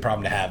 that's a good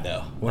problem to have,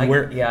 though. When I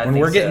we're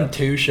think getting so.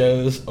 2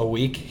 shows a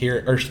week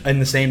here, or in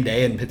the same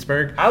day in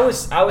Pittsburgh,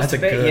 That's a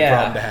good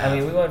problem to have. I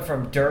mean, we went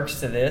from Dirks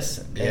to this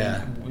in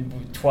Yeah.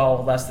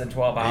 less than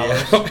 12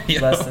 hours.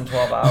 Yeah. Less than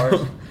 12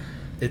 hours.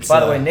 It's, By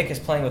the way, Nick is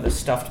playing with a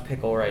stuffed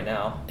pickle right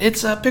now.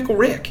 It's Pickle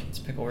Rick. It's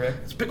Pickle Rick.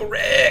 It's Pickle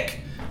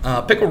Rick.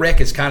 Pickle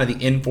Rick is kind of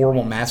the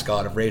informal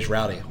mascot of Raised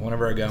Rowdy.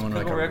 Whenever I go on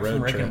like Pickle a Rick road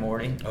from Rick trip. and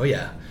Morty. Oh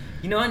yeah.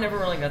 You know, I never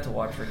really got to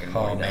watch Rick and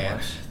Morty Oh that man,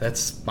 much.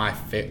 that's my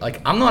favorite.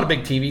 Like, I'm not a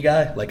big TV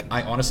guy. Like,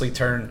 I honestly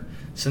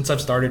since I've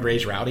started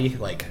Raised Rowdy,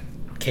 like,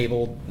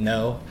 cable,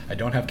 no, I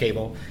don't have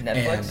cable.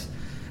 Netflix?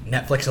 And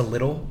Netflix a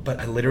little, but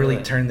I literally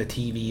Really? turn the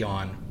TV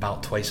on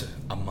about twice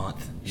a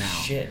month now.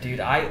 Shit, dude.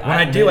 When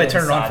I do, I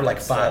turn it on for like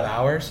 5 stuff.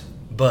 hours,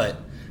 but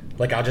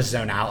like I'll just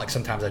zone out. Like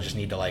sometimes I just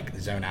need to like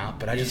zone out,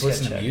 but I You just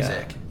just listen to gotta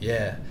check music.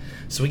 Yeah.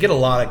 So we get a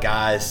lot of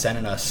guys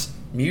sending us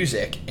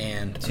music,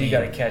 and So you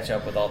got to catch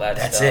up with all that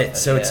that's stuff. it.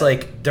 So it's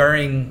like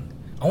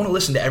I want to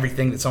listen to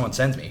everything that someone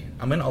sends me.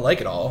 I mean, I like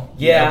it all.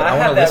 Yeah, but I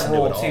wanna have that listen to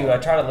rule it all. too. I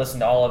try to listen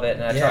to all of it,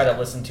 and I try Yeah. to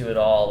listen to it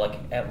all like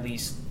at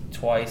least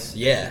twice.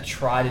 Yeah.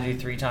 Try to do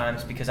 3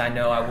 times because I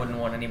know I wouldn't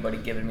want anybody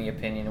giving me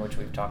opinion, which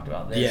we've talked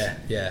about this.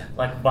 Yeah.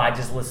 Like by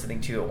just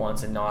listening to it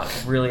once and not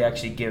really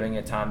actually giving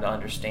it time to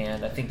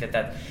understand. I think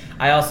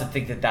I also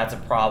think that that's a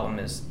problem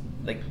is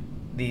like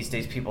these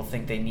days people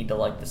think they need to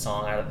like the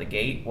song out of the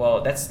gate.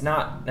 Well, that's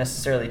not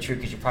necessarily true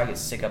because you probably get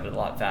sick of it a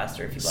lot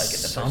faster if you like it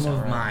the Some first time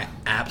of around. my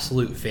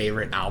absolute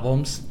favorite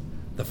albums,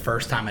 the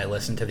first time I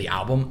listened to the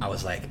album, I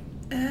was like,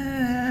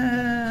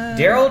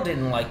 Daryl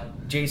didn't like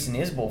Jason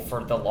Isbell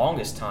for the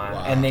longest time,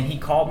 Wow. and then he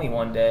called me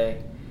one day,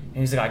 and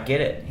he's like, "I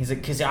get it." He's like,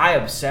 "Because I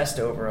obsessed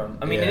over him."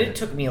 I mean, Yeah. and it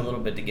took me a little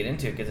bit to get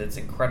into it because it's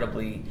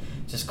incredibly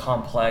just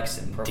complex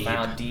and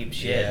profound, deep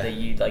shit Yeah. that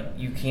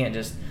you can't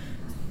just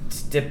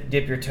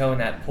dip your toe in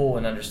that pool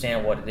and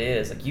understand what it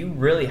is. Like you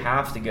really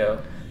have to go.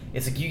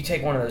 It's like you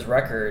take one of those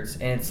records,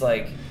 and it's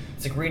like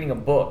reading a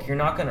book. You're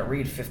not going to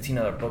read 15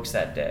 other books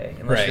that day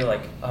unless Right. you're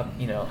like,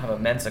 have a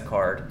Mensa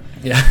card.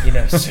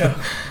 Yeah. So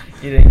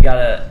you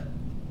gotta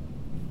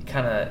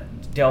kind of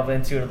delve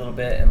into it a little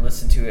bit and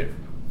listen to it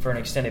for an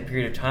extended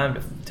period of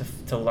time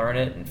to learn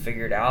it and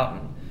figure it out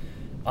and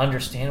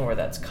understand where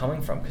that's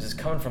coming from because it's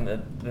coming from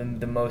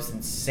the most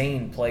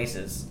insane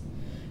places,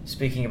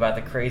 speaking about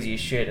the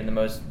craziest shit in the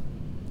most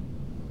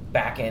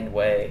back end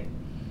way.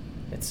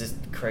 It's just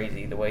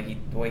crazy the way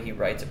he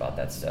writes about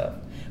that stuff.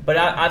 But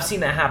I've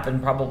seen that happen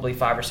probably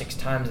 5 or 6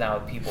 times now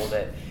with people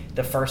that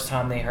the first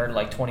time they heard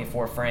like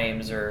 24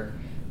 frames or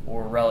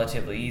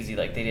relatively easy,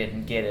 like they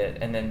didn't get it,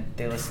 and then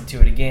they listen to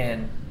it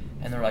again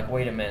and they're like,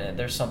 wait a minute,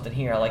 there's something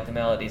here. I like the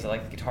melodies, I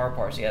like the guitar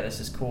parts, yeah, this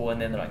is cool.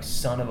 And then they're like,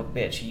 son of a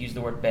bitch, he used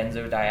the word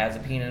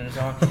benzodiazepine in his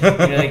song.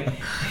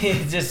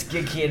 It just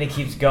it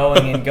keeps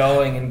going and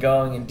going and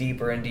going and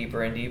deeper and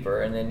deeper and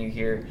deeper, and then you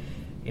hear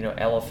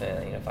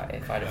Elephant. If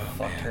I'd have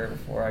fucked her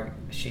before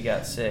she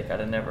got sick, I'd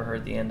have never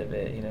heard the end of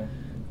it.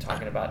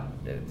 Talking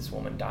about this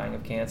woman dying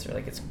of cancer,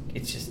 like it's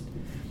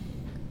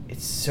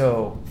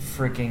so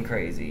freaking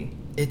crazy.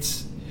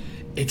 It's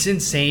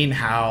insane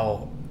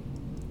how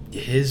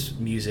his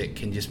music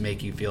can just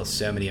make you feel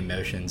so many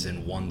emotions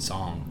in one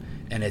song,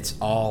 and it's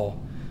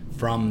all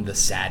from the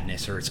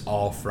sadness, or it's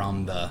all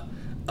from the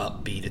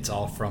upbeat, it's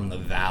all from the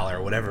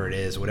valor, whatever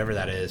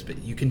that is,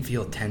 but you can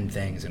feel 10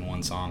 things in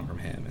one song from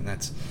him, and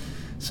that's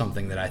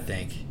something that I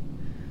think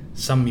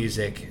some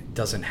music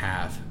doesn't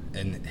have.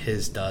 and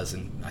his does,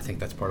 and I think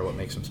that's part of what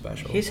makes him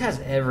special. His has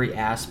every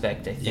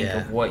aspect, I think,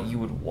 Yeah. of what you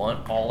would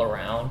want all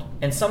around.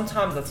 And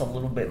sometimes that's a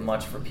little bit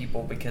much for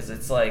people because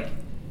it's like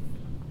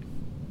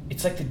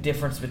the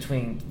difference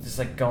between just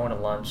like going to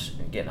lunch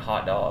and getting a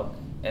hot dog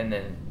and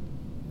then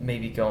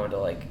maybe going to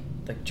like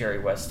Jerry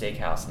West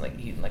Steakhouse and like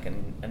eating like a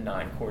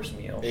 9-course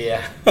meal.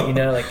 Yeah. You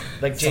know,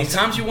 like Jason,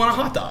 sometimes you want a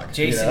hot dog.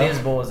 Jason you know?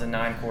 Isbell is a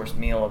 9-course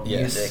meal of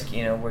Yes. music,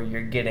 you know, where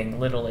you're getting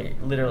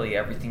literally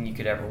everything you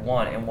could ever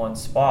want in one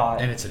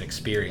spot. And it's an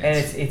experience.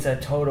 And it's a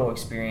total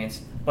experience,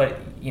 but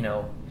you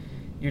know,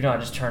 you're not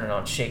just turning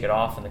on Shake It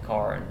Off in the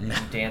car and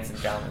dancing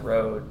down the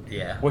road.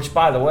 Yeah. Which,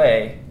 by the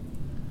way,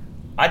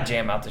 I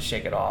jam out to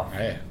Shake It Off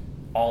Right.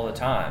 all the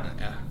time.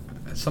 Yeah.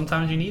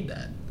 Sometimes you need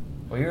that.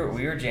 We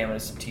were jamming to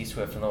some T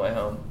Swift on the way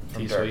home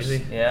from Dirks.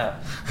 T-Sweezy? Yeah,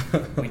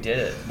 we did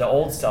it. The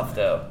old stuff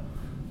though,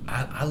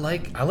 I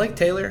like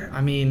Taylor.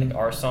 I mean,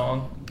 our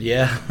song.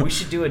 yeah. We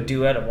should do a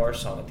duet of our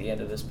song at the end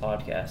of this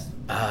podcast.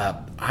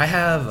 I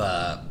have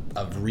a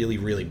really,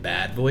 really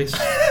bad voice.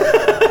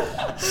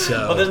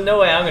 So Well, there's no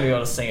way I'm gonna be able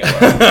to sing it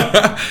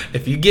well.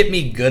 if you get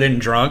me good and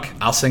drunk,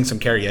 I'll sing some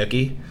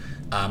karaoke.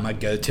 My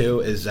go-to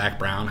is Zach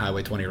Brown,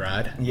 Highway 20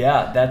 Ride.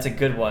 Yeah, that's a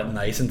good one.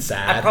 Nice and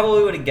sad. I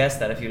probably would have guessed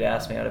that if you'd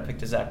asked me. I'd have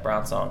picked a Zach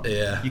Brown song.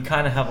 Yeah. You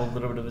kind of have a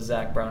little bit of a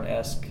Zach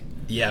Brown-esque.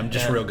 Yeah, I'm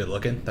just Yeah. real good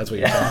looking. That's what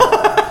you're saying.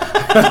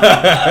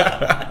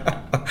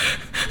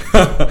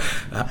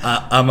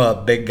 I'm a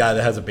big guy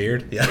that has a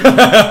beard.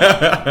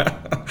 Yeah.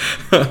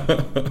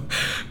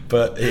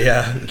 But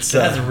yeah, it's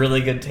It has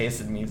really good taste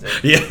in music.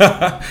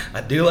 yeah,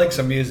 I do like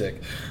some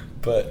music.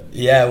 But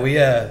yeah, we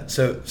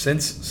so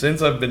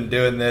since I've been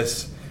doing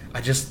this,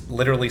 I just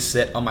literally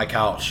sit on my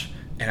couch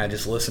and I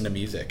just listen to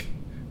music,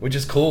 which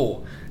is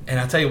cool. And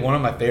I'll tell you, one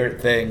of my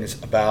favorite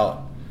things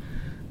about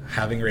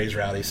having Raised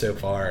Rowdy so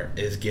far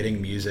is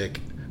getting music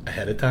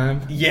ahead of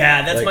time.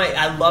 Yeah, that's Like,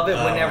 I love it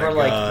oh whenever my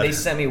like God. they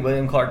sent me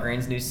William Clark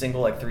Green's new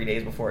single like 3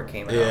 days before it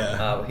came out.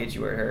 Yeah. Hit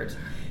You Where It Hurts,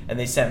 and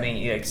they sent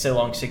me like So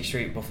Long 6th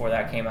Street before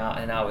that came out,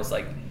 and I was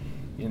like,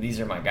 you know, these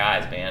are my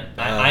guys, man.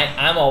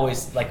 I'm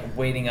always like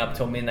waiting up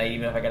till midnight,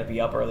 even if I got to be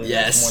up early the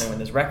Yes. next morning when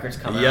those records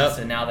come Yep. out.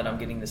 So now that I'm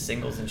getting the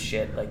singles and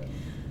shit like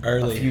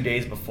Early. a few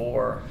days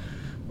before.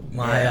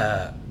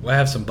 I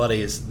have some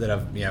buddies that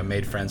I've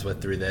made friends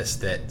with through this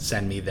that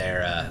send me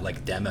their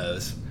like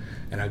demos,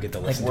 and I'll get to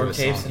listen work to a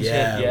tapes song. and shit?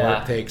 Yeah, Yeah.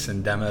 work tapes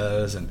and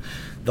demos, and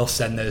they'll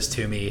send those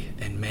to me.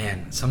 And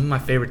man, some of my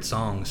favorite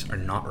songs are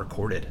not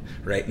recorded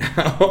right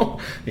now.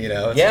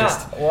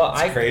 It's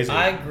it's crazy.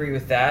 I agree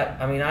with that.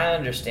 I mean, I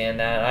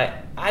understand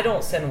that. I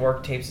don't send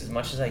work tapes as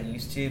much as I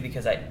used to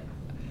because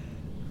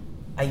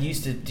I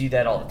used to do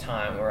that all the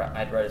time where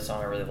I'd write a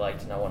song I really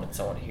liked and I wanted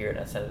someone to hear it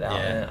and I sent it out.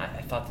 Yeah. And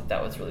I thought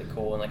that was really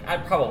cool. And like I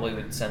probably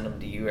would send them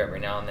to you every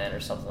now and then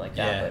or something like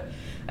that. Yeah. But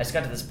I just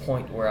got to this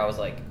point where I was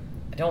like,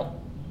 I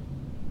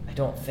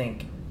don't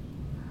think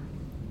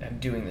I'm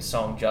doing the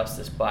song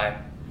justice by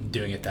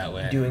doing it that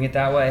way. doing it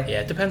that way.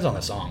 Yeah, it depends on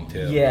the song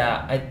too.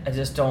 Yeah, I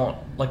just don't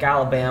like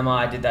Alabama.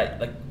 I did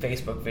that like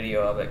Facebook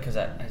video of it because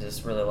I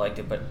just really liked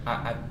it, but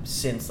I've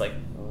since like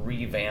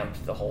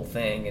revamped the whole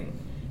thing and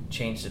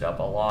changed it up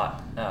a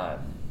lot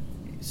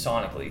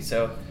sonically.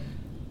 So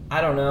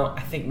I don't know.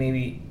 I think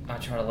maybe I'll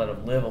try to let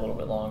it live a little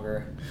bit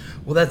longer.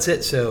 Well, that's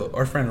it. So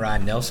our friend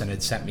Ryan Nelson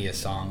had sent me a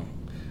song.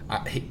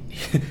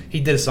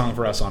 He did a song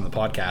for us on the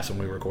podcast when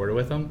we recorded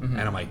with him,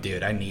 and I'm like,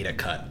 dude, I need a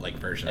cut like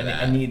version of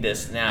that. I need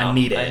this now. I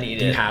need it. I need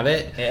Do it. you have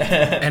it?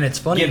 Yeah. And it's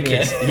funny Give me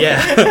because it.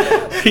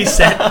 yeah, he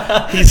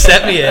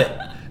sent me it,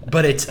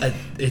 but it's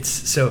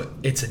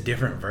a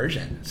different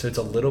version. So it's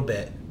a little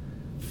bit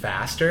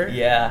faster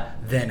Yeah.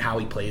 than how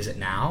he plays it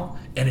now,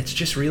 and it's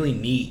just really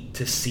neat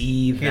to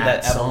see Hear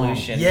that that song.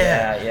 evolution.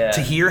 Yeah.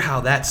 To hear how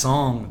that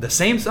song, the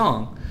same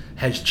song,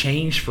 has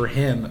changed for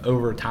him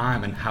over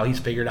time, and how he's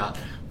figured out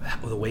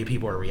the way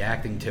people are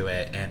reacting to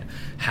it and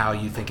how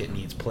you think it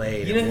needs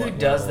played. You know and who what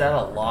does that a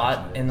level of lot,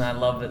 production it and is. I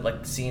love it,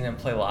 like seeing him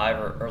play live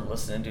or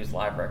listening to his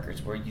live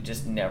records, where you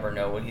just never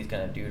know what he's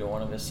gonna do to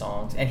one of his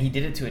songs. And he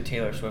did it to a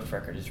Taylor Swift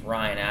record. Is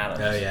Ryan Adams?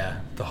 Oh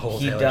yeah, the whole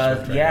He Taylor does.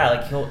 Swift Yeah,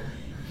 record.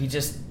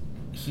 like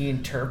he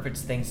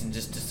interprets things and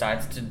just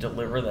decides to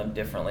deliver them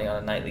differently on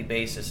a nightly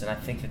basis. And I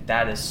think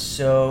that is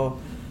so,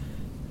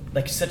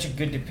 like, such a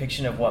good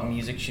depiction of what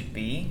music should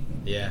be.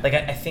 Yeah. Like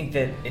I think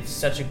that it's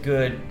such a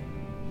good.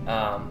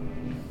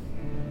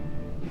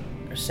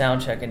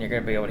 Sound check, and you're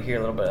going to be able to hear a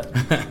little bit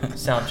of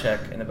sound check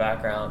in the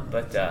background.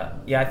 But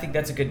yeah, I think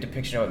that's a good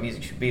depiction of what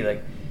music should be.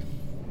 Like,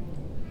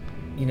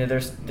 you know,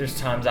 there's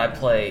times I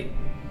play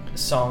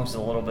songs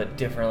a little bit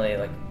differently.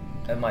 Like,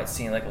 it might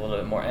seem like a little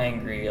bit more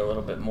angry, a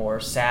little bit more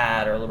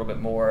sad, or a little bit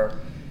more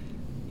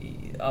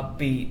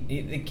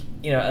upbeat.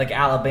 You know, like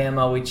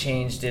Alabama, we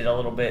changed it a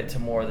little bit to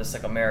more of this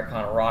like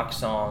Americana rock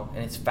song,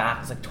 and it's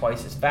fast. It's like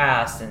twice as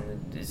fast,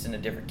 and it's in a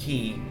different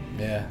key.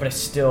 Yeah. But I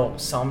still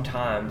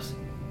sometimes,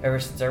 ever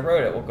since I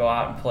wrote it, we'll go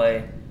out and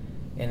play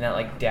in that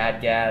like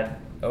Dadgad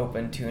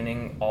open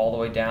tuning all the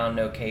way down,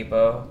 no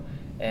capo,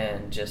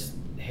 and just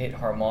hit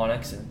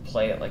harmonics and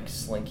play it like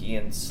slinky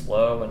and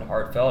slow and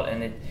heartfelt,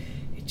 and it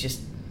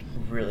just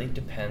really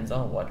depends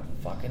on what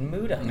fucking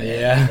mood I'm in.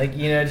 Yeah. Like,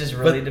 it just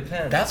really But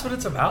depends. That's what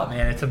it's about,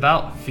 man. It's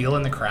about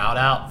feeling the crowd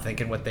out,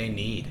 thinking what they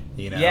need,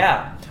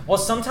 Yeah. Well,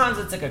 sometimes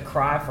it's like a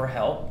cry for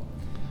help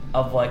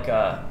of like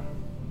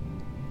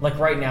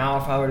right now,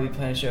 if I were to be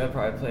playing a show, I'd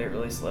probably play it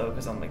really slow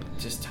because I'm like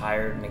just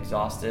tired and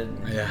exhausted.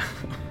 Yeah.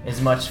 As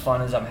much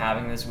fun as I'm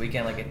having this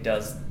weekend, like it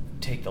does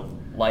take the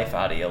life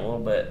out of you a little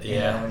bit.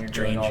 Yeah, when you're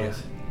doing drains all you.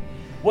 this.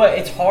 Well,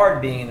 it's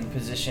hard being in a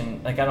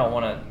position like I don't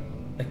want to.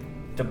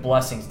 Like the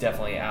blessings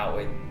definitely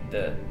outweigh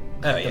the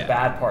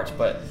bad parts,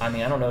 but I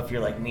mean I don't know if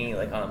you're like me,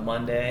 like on a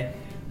Monday,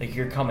 like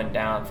you're coming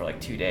down for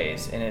like 2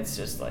 days and it's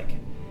just like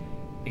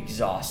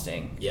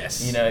exhausting.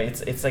 Yes.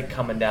 It's like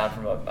coming down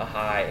from a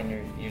high and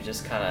you're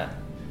just kind of.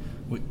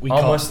 We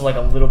almost like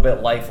a little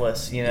bit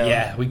lifeless,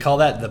 Yeah, we call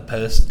that the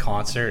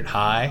post-concert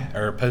high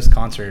or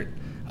post-concert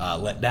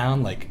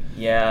letdown. Like,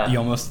 you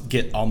almost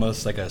get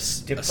like a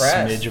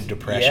smidge of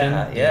depression.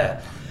 Yeah.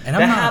 And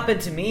that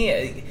happened to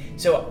me.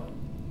 So,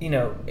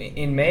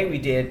 in May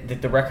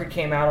the record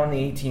came out on the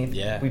 18th.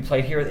 Yeah. We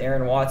played here with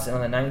Aaron Watson on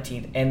the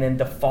 19th, and then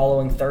the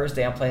following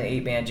Thursday I'm playing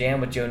an 8-band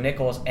jam with Joe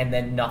Nichols, and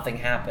then nothing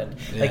happened.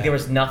 Yeah. Like there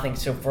was nothing.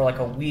 So for like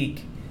a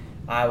week,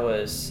 I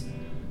was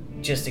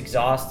just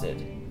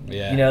exhausted.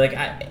 Yeah.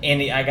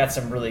 I got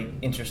some really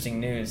interesting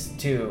news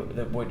too.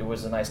 That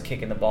was a nice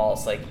kick in the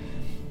balls, like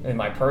in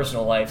my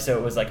personal life. So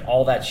it was like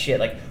all that shit,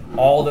 like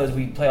all those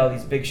we play all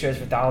these big shows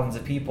for thousands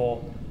of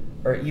people,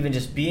 or even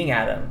just being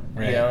at them,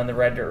 right. And the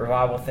Red Dirt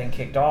Revival thing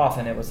kicked off,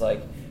 and it was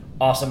like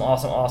awesome.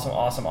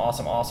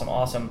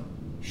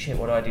 Shit,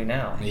 what do I do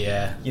now?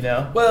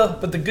 Yeah. Well,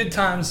 but the good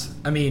times,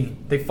 I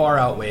mean, they far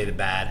outweigh the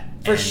bad.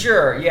 For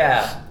sure,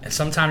 yeah. And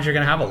sometimes you're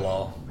gonna have a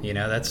lull.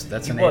 That's the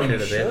nature well, you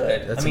of should.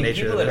 it. That's the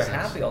nature people of the that are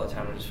business. happy all the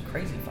time are just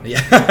crazy fucking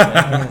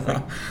Yeah.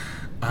 people.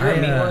 You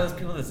ever meet one of those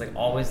people that's like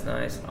always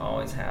nice and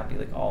always happy,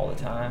 like all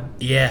the time?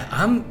 Yeah,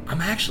 I'm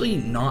actually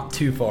not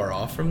too far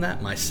off from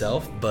that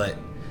myself, but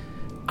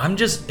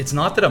it's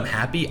not that I'm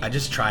happy, I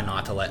just try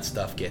not to let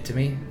stuff get to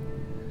me.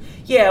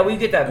 Yeah, we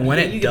get that. When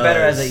you get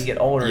better as you get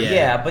older.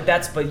 Yeah. But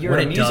you're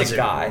a music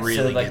guy, it really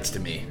so like gets to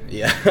me.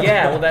 Yeah.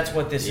 Yeah, well that's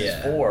what this is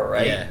for,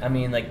 right? Yeah. I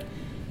mean, like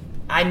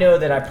I know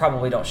that I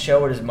probably don't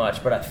show it as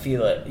much, but I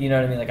feel it. You know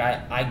what I mean? Like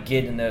I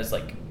get in those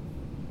like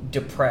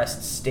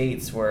depressed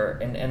states where,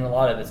 and a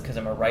lot of it's because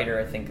I'm a writer.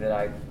 I think that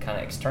I kind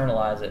of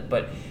externalize it,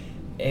 but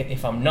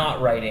if I'm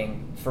not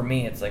writing, for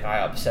me, it's like I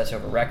obsess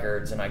over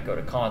records and I go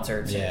to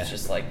concerts, and it's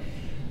just like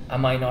I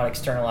might not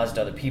externalize it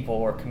to other people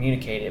or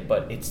communicate it,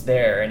 but it's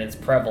there and it's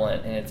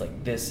prevalent, and it's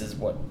like this is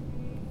what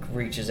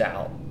reaches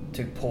out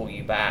to pull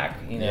you back.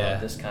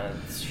 This kind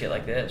of shit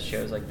like this,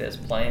 shows like this,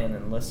 playing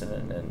and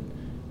listening and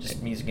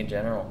just music in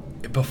general.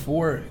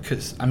 Before,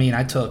 because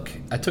I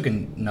took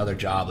another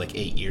job like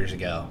 8 years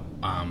ago.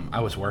 I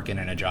was working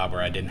in a job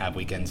where I didn't have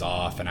weekends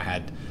off, and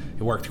I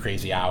worked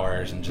crazy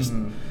hours, and just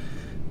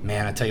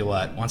man, I tell you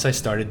what, once I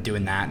started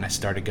doing that and I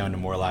started going to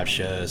more live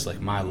shows, like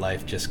my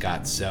life just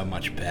got so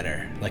much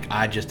better. Like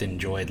I just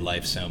enjoyed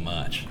life so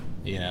much,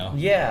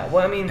 Yeah,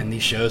 well, I mean, and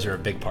these shows are a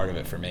big part of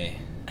it for me.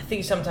 I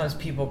think sometimes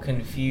people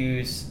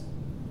confuse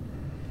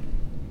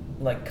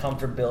like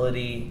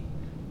comfortability,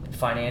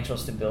 financial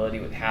stability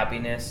with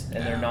happiness,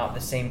 and they're not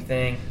the same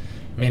thing.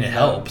 I mean, it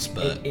helps,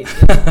 but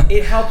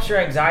it helps your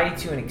anxiety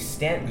to an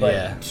extent,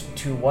 but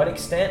to what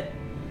extent?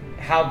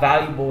 How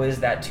valuable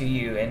is that to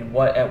you, and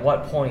at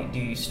what point do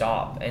you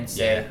stop and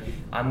say,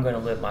 I'm going to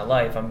live my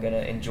life, I'm going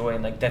to enjoy,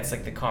 and like that's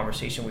like the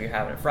conversation we were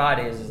having at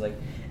Fridays is like,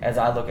 as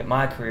I look at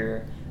my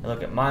career, I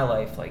look at my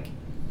life, like,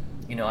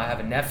 I have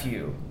a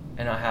nephew,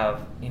 and I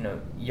have,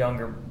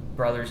 younger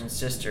brothers and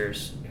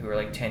sisters who are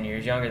like 10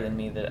 years younger than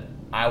me that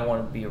I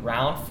want to be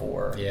around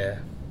for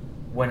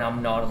when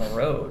I'm not on the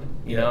road,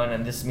 you know,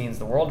 and this means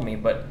the world to me,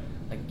 but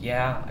like,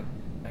 I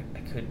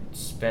could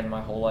spend my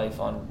whole life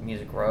on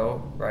Music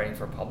Row writing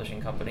for a publishing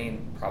company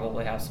and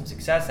probably have some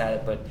success at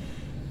it, but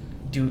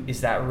is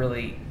that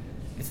really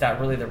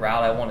the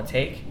route I want to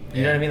take?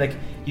 You know what I mean? Like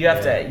you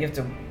have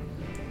to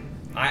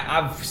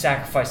I've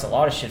sacrificed a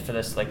lot of shit for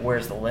this. Like,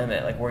 where's the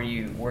limit? Like, where do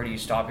you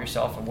stop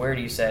yourself, and where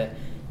do you say,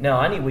 no,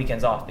 I need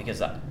weekends off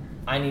because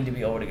I need to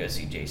be able to go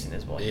see Jason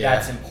Isbell. Like,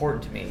 that's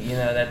important to me.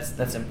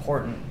 That's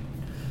important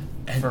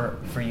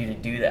for you to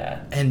do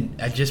that.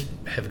 And I just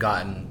have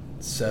gotten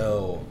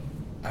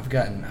I've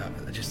gotten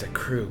just a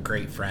crew of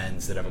great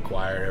friends that I've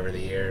acquired over the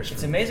years.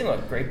 It's amazing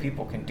what great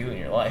people can do in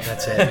your life.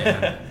 That's it,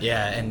 man.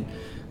 Yeah, and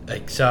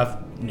like, so I've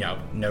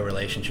no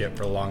relationship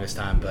for the longest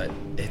time, but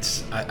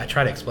I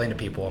try to explain to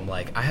people, I'm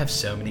like, I have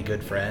so many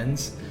good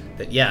friends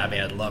that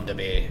I'd love to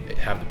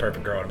have the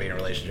perfect girl to be in a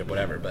relationship,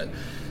 whatever, but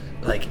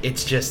like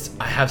it's just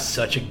I have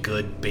such a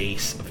good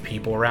base of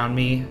people around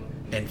me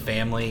and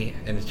family,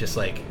 and it's just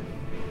like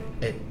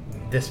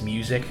this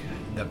music,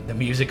 the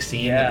music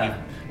scene that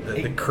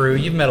the crew.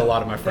 You've met a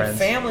lot of my friends.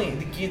 The family,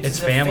 it's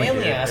family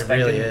aspect. It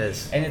really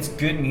is. And it's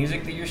good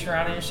music that you're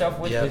surrounding yourself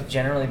with, Yep. which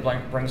generally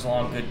brings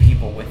along good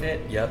people with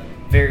it. Yep.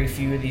 Very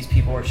few of these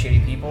people are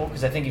shitty people,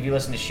 because I think if you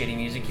listen to shitty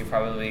music, you're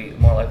probably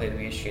more likely to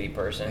be a shitty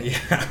person.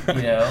 Yeah.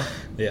 You know?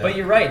 Yeah. But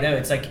you're right, though.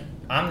 It's like,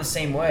 I'm the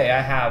same way.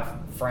 I have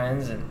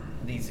friends and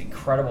these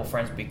incredible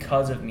friends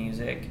because of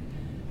music,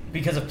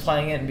 because of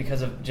playing it, and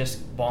because of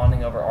just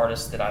bonding over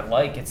artists that I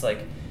like. It's like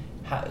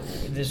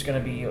there's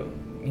going to be,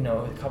 you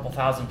know, a couple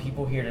thousand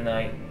people here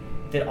tonight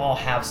that all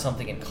have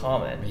something in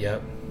common.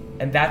 Yep.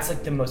 And that's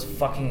like the most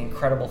fucking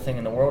incredible thing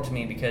in the world to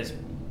me, because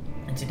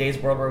in today's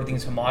world where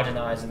everything's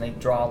homogenized and they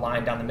draw a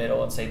line down the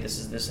middle and say this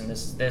is this and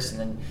this is this, and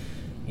then,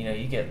 you know,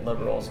 you get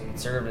liberals and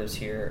conservatives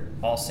here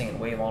all singing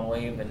Wave on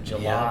Wave and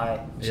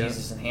July,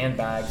 Jesus and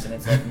Handbags, and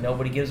it's like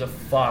nobody gives a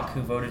fuck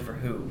who voted for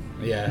who.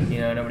 Yeah.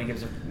 You know, nobody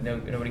gives a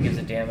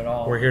damn at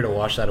all. We're here to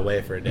wash that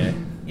away for a day.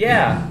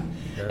 Yeah.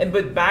 And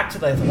but back to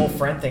like the whole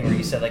friend thing where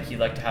you said like you'd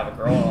like to have a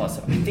girl and all that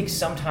stuff. I think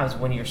sometimes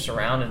when you're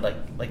surrounded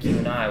like you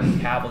and I, we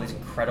have all these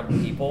incredible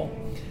people,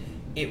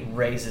 it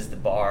raises the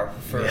bar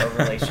for a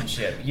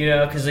relationship. You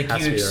know, because like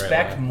you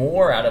expect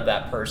more out of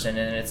that person,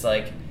 and it's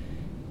like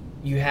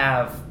you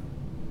have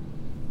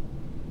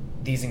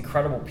these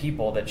incredible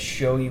people that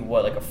show you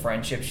what like a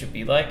friendship should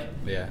be like.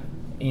 Yeah.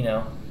 You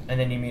know, and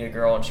then you meet a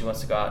girl and she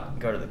wants to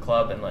go to the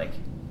club and like,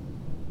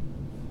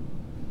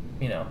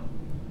 you know,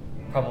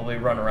 probably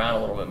run around a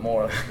little bit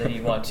more than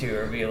you'd want to,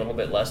 or be a little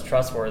bit less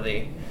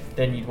trustworthy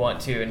than you'd want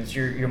to, and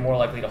you're more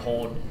likely to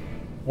hold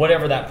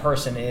whatever that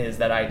person is,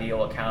 that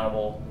ideal,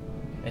 accountable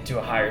and to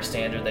a higher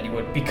standard than you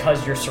would,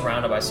 because you're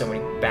surrounded by so many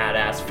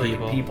badass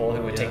freaking people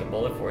who would take a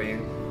bullet for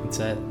you. That's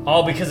it.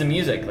 All because of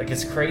music. Like,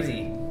 it's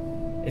crazy.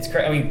 It's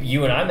crazy. I mean,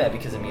 you and I met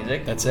because of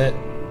music. That's it.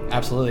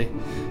 Absolutely.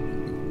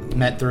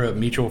 Met through a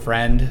mutual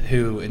friend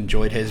who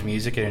enjoyed his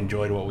music and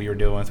enjoyed what we were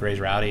doing with Raise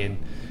Rowdy, and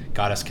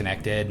got us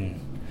connected. And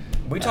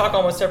we talk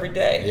almost every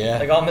day. Yeah.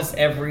 Like, almost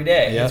every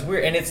day. Yeah. It's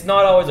weird. And it's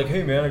not always like,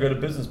 hey, man, I got a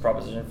business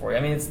proposition for you.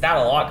 I mean, it's that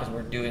a lot because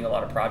we're doing a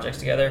lot of projects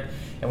together,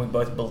 and we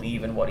both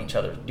believe in what each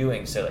other's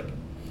doing. So, like,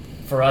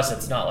 for us,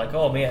 it's not like,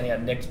 oh, man, yeah,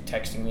 Nick's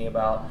texting me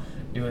about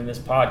doing this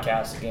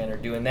podcast again or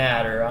doing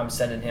that, or I'm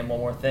sending him one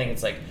more thing.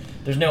 It's like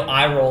there's no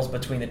eye rolls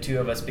between the two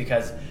of us,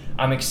 because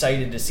I'm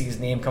excited to see his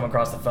name come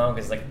across the phone,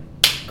 because, like,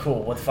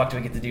 cool, what the fuck do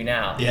we get to do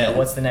now? Yeah. You know,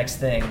 what's the next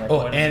thing? Like,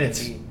 and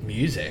it's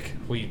music.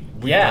 We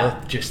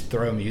both just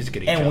throw music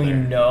at each other. And we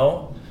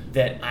know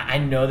that, I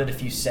know that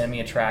if you send me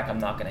a track, I'm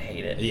not going to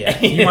hate it. Yeah.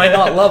 You might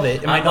not love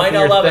it. I might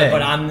not love it,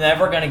 but I'm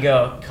never going to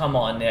go, come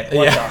on, Nick,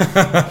 what the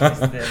fuck is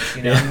this?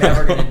 You know, I'm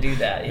never going to do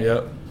that. You know?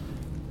 Yep.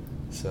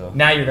 So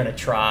now you're gonna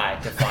try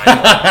to find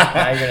one.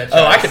 Now you're gonna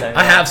try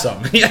I have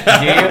some. Yeah.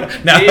 Do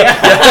you? No. Do you?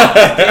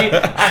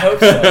 I hope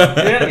so.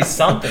 There's gotta be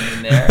something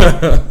in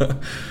there.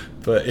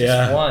 But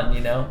yeah, just one, you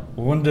know.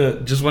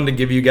 Just wanted to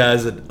give you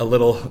guys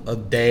a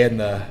day in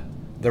the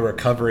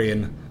recovery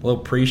and a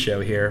little pre-show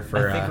here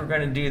for. I think we're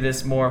gonna do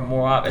this more and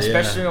more often,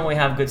 especially when we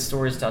have good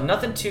stories to tell.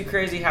 Nothing too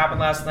crazy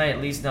happened last night.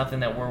 At least nothing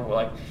that we're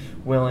like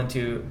willing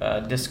to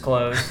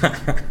disclose,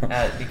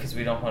 because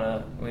we don't want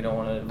to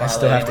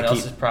violate anyone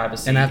else's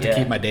privacy. And I have to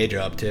keep my day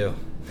job too.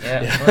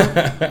 Yeah.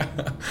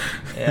 Well,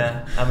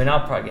 yeah. I mean,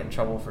 I'll probably get in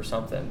trouble for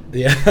something.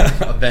 Yeah.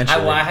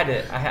 Eventually.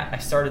 I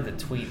started the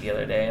tweet the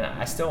other day, and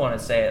I still want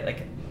to say it.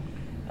 Like,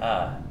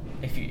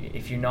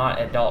 if you're not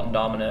at Dalton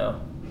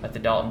Domino, at the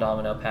Dalton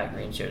Domino Pat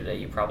Green show today,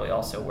 you probably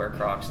also wear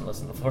Crocs and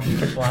listen to Florida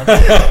Church Line.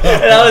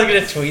 And I was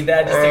gonna tweet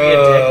that just to be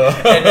a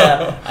dick,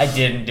 and I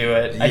didn't do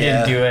it. I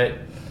didn't do it.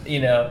 You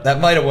know,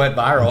 that might have went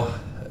viral.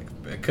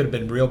 It could have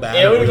been real bad.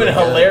 It would have been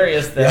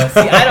hilarious though. Yeah.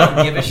 See, I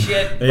don't give a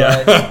shit,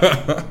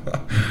 but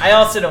I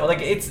also don't,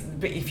 like, it's,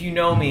 if you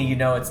know me, you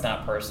know it's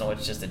not personal,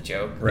 it's just a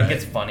joke. Right. Like,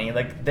 it's funny.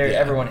 Like,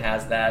 everyone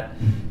has that,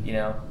 you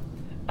know.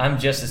 I'm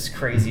just as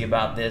crazy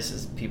about this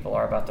as people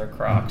are about their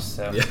Crocs.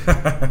 So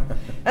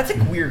that's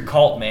a weird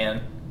cult,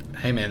 man.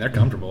 Hey man, they're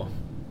comfortable.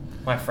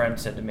 My friend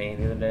said to me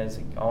the other day,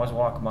 like, always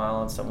walk a mile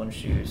on someone's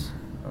shoes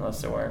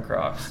unless they're wearing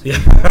Crocs. Yeah.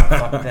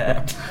 Fuck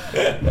that.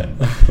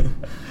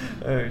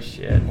 Oh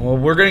shit. Well,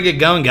 we're gonna get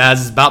going,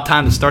 guys. It's about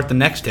time to start the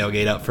next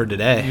tailgate up for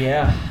today.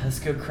 Yeah, let's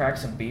go crack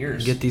some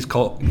beers. Get these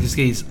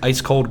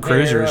ice cold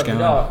cruisers going.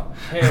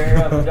 Hair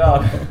up the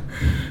dog.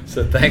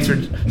 So thanks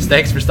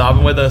for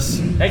stopping with us.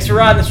 Thanks for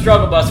riding the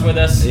struggle bus with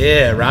us.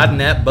 Yeah, riding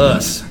that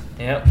bus.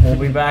 Yep, we'll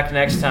be back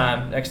next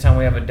time. Next time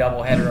we have a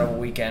double header of a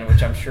weekend,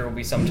 which I'm sure will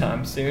be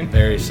sometime soon.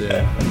 Very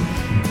soon.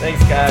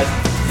 Thanks, guys.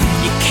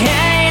 You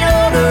can't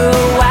order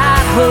a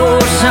white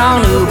horse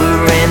on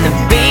Uber, and the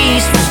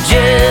beast was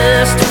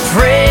just a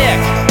prick.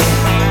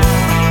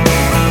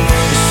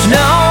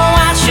 Snow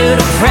White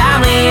should have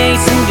probably ate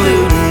some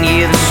gluten.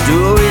 Yeah, the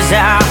stories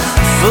are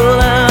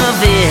full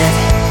of it.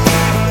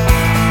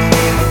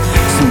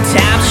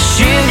 Sometimes I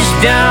should just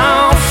done